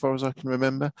week, as far as I can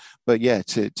remember. But yeah,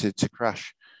 to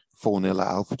crash 4-0 at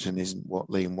Alfreton isn't what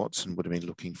Liam Watson would have been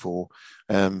looking for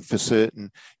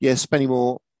certain. Yes,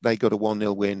 Spennymoor, they got a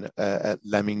 1-0 win at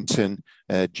Leamington.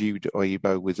 Jude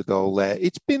Oyibo with a goal there.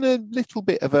 It's been a little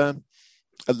bit of a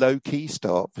low-key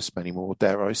start for Spennymoor,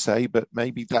 dare I say, but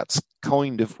maybe that's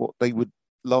kind of what they would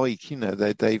like. You know,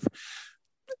 they've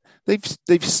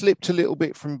slipped a little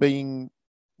bit from being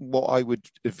what I would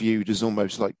have viewed as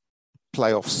almost like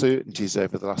playoff certainties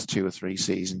over the last 2 or 3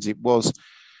 seasons. It was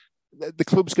the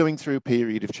club's going through a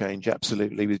period of change,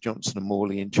 absolutely, with Johnson and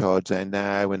Morley in charge there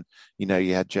now, and you know,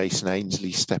 you had Jason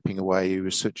Ainsley stepping away, who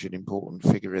was such an important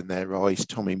figure in their eyes.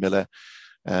 Tommy Miller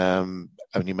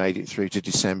only made it through to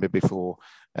December before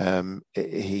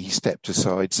he stepped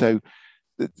aside. So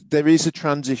there is a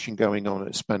transition going on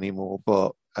at Spennymoor,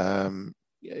 but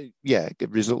yeah,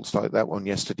 results like that one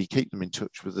yesterday keep them in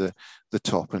touch with the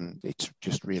top, and it's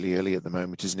just really early at the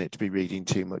moment, isn't it, to be reading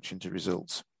too much into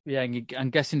results. Yeah, and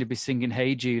I'm guessing they'd be singing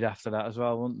Hey Jude after that as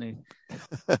well, wouldn't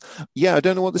they? Yeah, I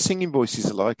don't know what the singing voices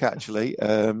are like, actually.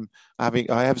 I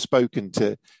have spoken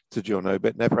to Jono,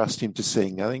 but never asked him to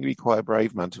sing. I think he'd be quite a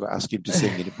brave man to ask him to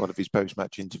sing in one of his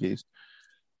post-match interviews.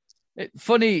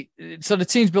 Funny, so the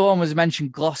teams below was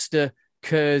mentioned, Gloucester,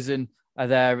 Curzon are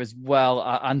there as well,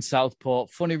 and Southport.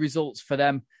 Funny results for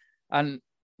them. And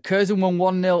Curzon won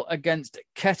 1-0 against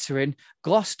Kettering.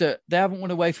 Gloucester, they haven't won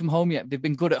away from home yet. They've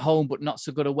been good at home, but not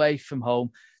so good away from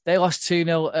home. They lost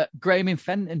 2-0 at Graham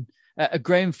Fenton, a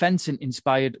Graham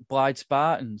Fenton-inspired Blythe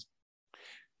Spartans.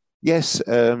 Yes,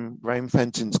 Graham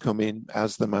Fenton's come in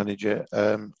as the manager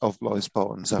of Blythe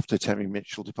Spartans after Terry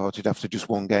Mitchell departed after just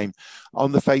one game.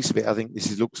 On the face of it, I think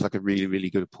this looks like a really,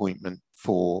 really good appointment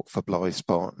for Blythe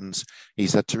Spartans.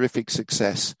 He's had terrific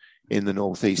success in the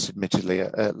North East, admittedly,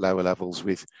 at lower levels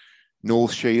with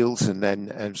North Shields, and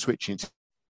then switching to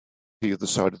the other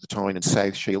side of the Tyne and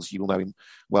South Shields. You'll know him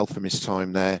well from his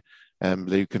time there,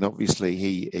 Luke, and obviously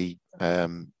he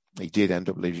did end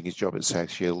up losing his job at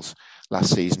South Shields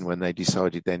last season when they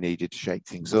decided they needed to shake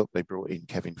things up. They brought in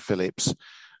Kevin Phillips.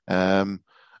 And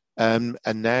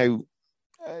now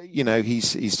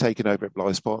he's taken over at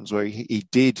Blythe Spartans, where he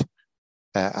did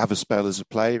have a spell as a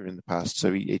player in the past.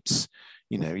 So he's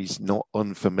not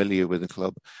unfamiliar with the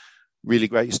club. Really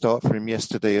great start for him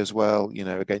yesterday as well,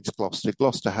 against Gloucester.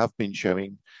 Gloucester have been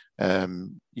showing,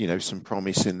 some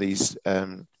promise in these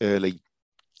early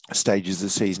stages of the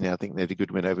season. I think they had a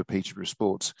good win over Peterborough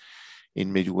Sports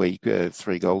in midweek,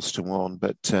 3-1.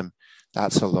 But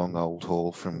that's a long old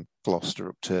haul from Gloucester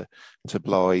up to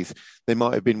Blythe. They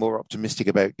might have been more optimistic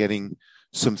about getting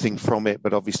something from it,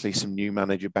 but obviously some new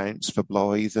manager bounce for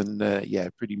Blythe, and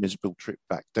pretty miserable trip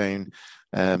back down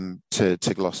to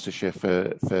Gloucestershire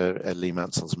for Lee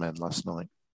Mansell's men last night.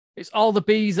 It's all the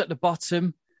B's at the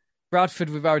bottom. Bradford,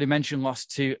 we've already mentioned,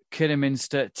 lost to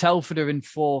Kidderminster. Telford are in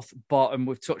fourth bottom.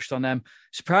 We've touched on them.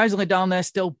 Surprisingly, down there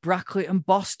still, Brackley and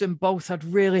Boston both had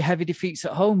really heavy defeats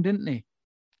at home, didn't they?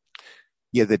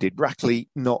 Yeah, they did. Brackley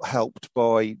not helped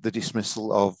by the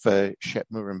dismissal of Shep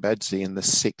Murrumbidgee in the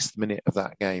 6th minute of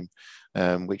that game,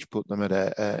 which put them at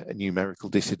a numerical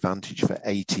disadvantage for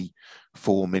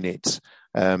 84 minutes.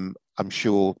 I'm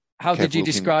sure. How did you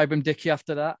describe him, Dickie,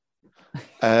 after that?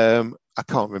 I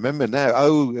can't remember now.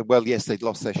 Oh, well, yes, they'd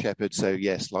lost their shepherd. So,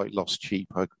 yes, like lost sheep,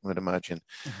 I would imagine.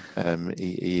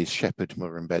 He is Shepherd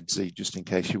Murrumbidgee, just in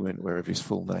case you weren't aware of his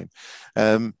full name.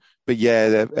 But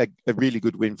yeah, a really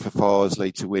good win for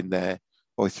Farsley to win there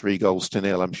by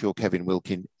 3-0. I'm sure Kevin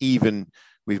Wilkin, even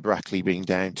with Brackley being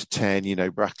down to 10,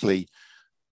 Brackley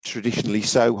traditionally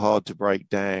so hard to break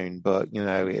down, but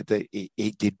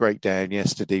it did break down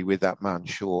yesterday with that man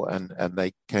short, and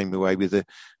they came away with a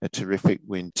terrific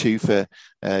win. 2 for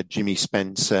Jimmy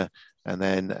Spencer, and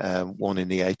then 1 in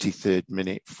the 83rd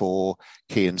minute for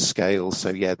Kean Scales. So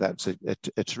yeah, that's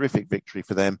a terrific victory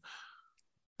for them.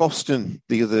 Boston,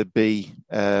 the other B,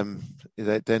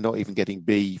 they're not even getting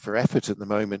B for effort at the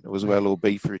moment as well, or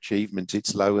B for achievement.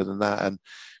 It's lower than that. And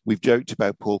we've joked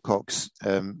about Paul Cox,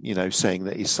 saying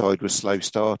that his side was slow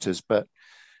starters, but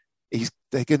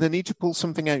they're going to need to pull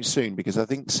something out soon, because I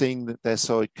think seeing that their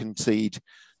side concede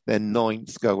their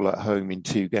 9th goal at home in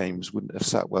 2 games wouldn't have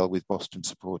sat well with Boston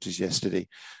supporters yesterday.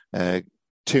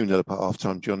 2-0 up at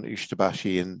half-time, John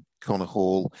Ushtabashi and Connor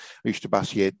Hall.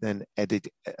 Ushtabashi then added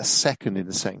a second in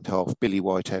the second half. Billy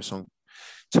Whitehouse on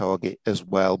target as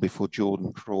well before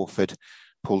Jordan Crawford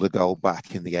pulled a goal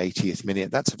back in the 80th minute.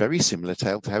 That's a very similar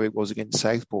tale to how it was against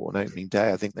Southport on opening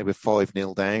day. I think they were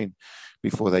 5-0 down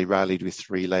before they rallied with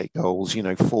 3 late goals,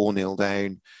 4-0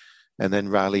 down and then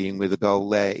rallying with a goal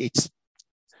there.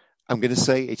 I'm going to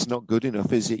say it's not good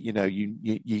enough, is it?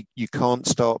 You can't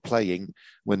start playing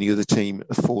when the other team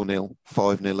are 4-0,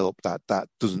 5-0 up. That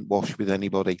doesn't wash with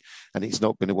anybody, and it's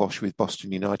not going to wash with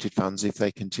Boston United fans if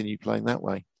they continue playing that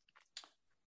way.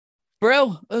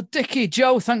 Brill, Dickie,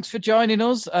 Joe, thanks for joining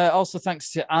us. Also,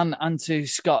 thanks to Anne and to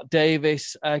Scott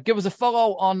Davis. Give us a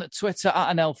follow on Twitter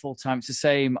at NL Fulltime. It's the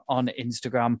same on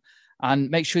Instagram.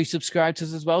 And make sure you subscribe to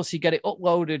us as well so you get it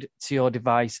uploaded to your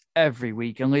device every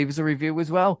week, and leave us a review as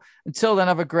well. Until then,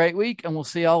 have a great week, and we'll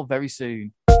see you all very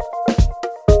soon.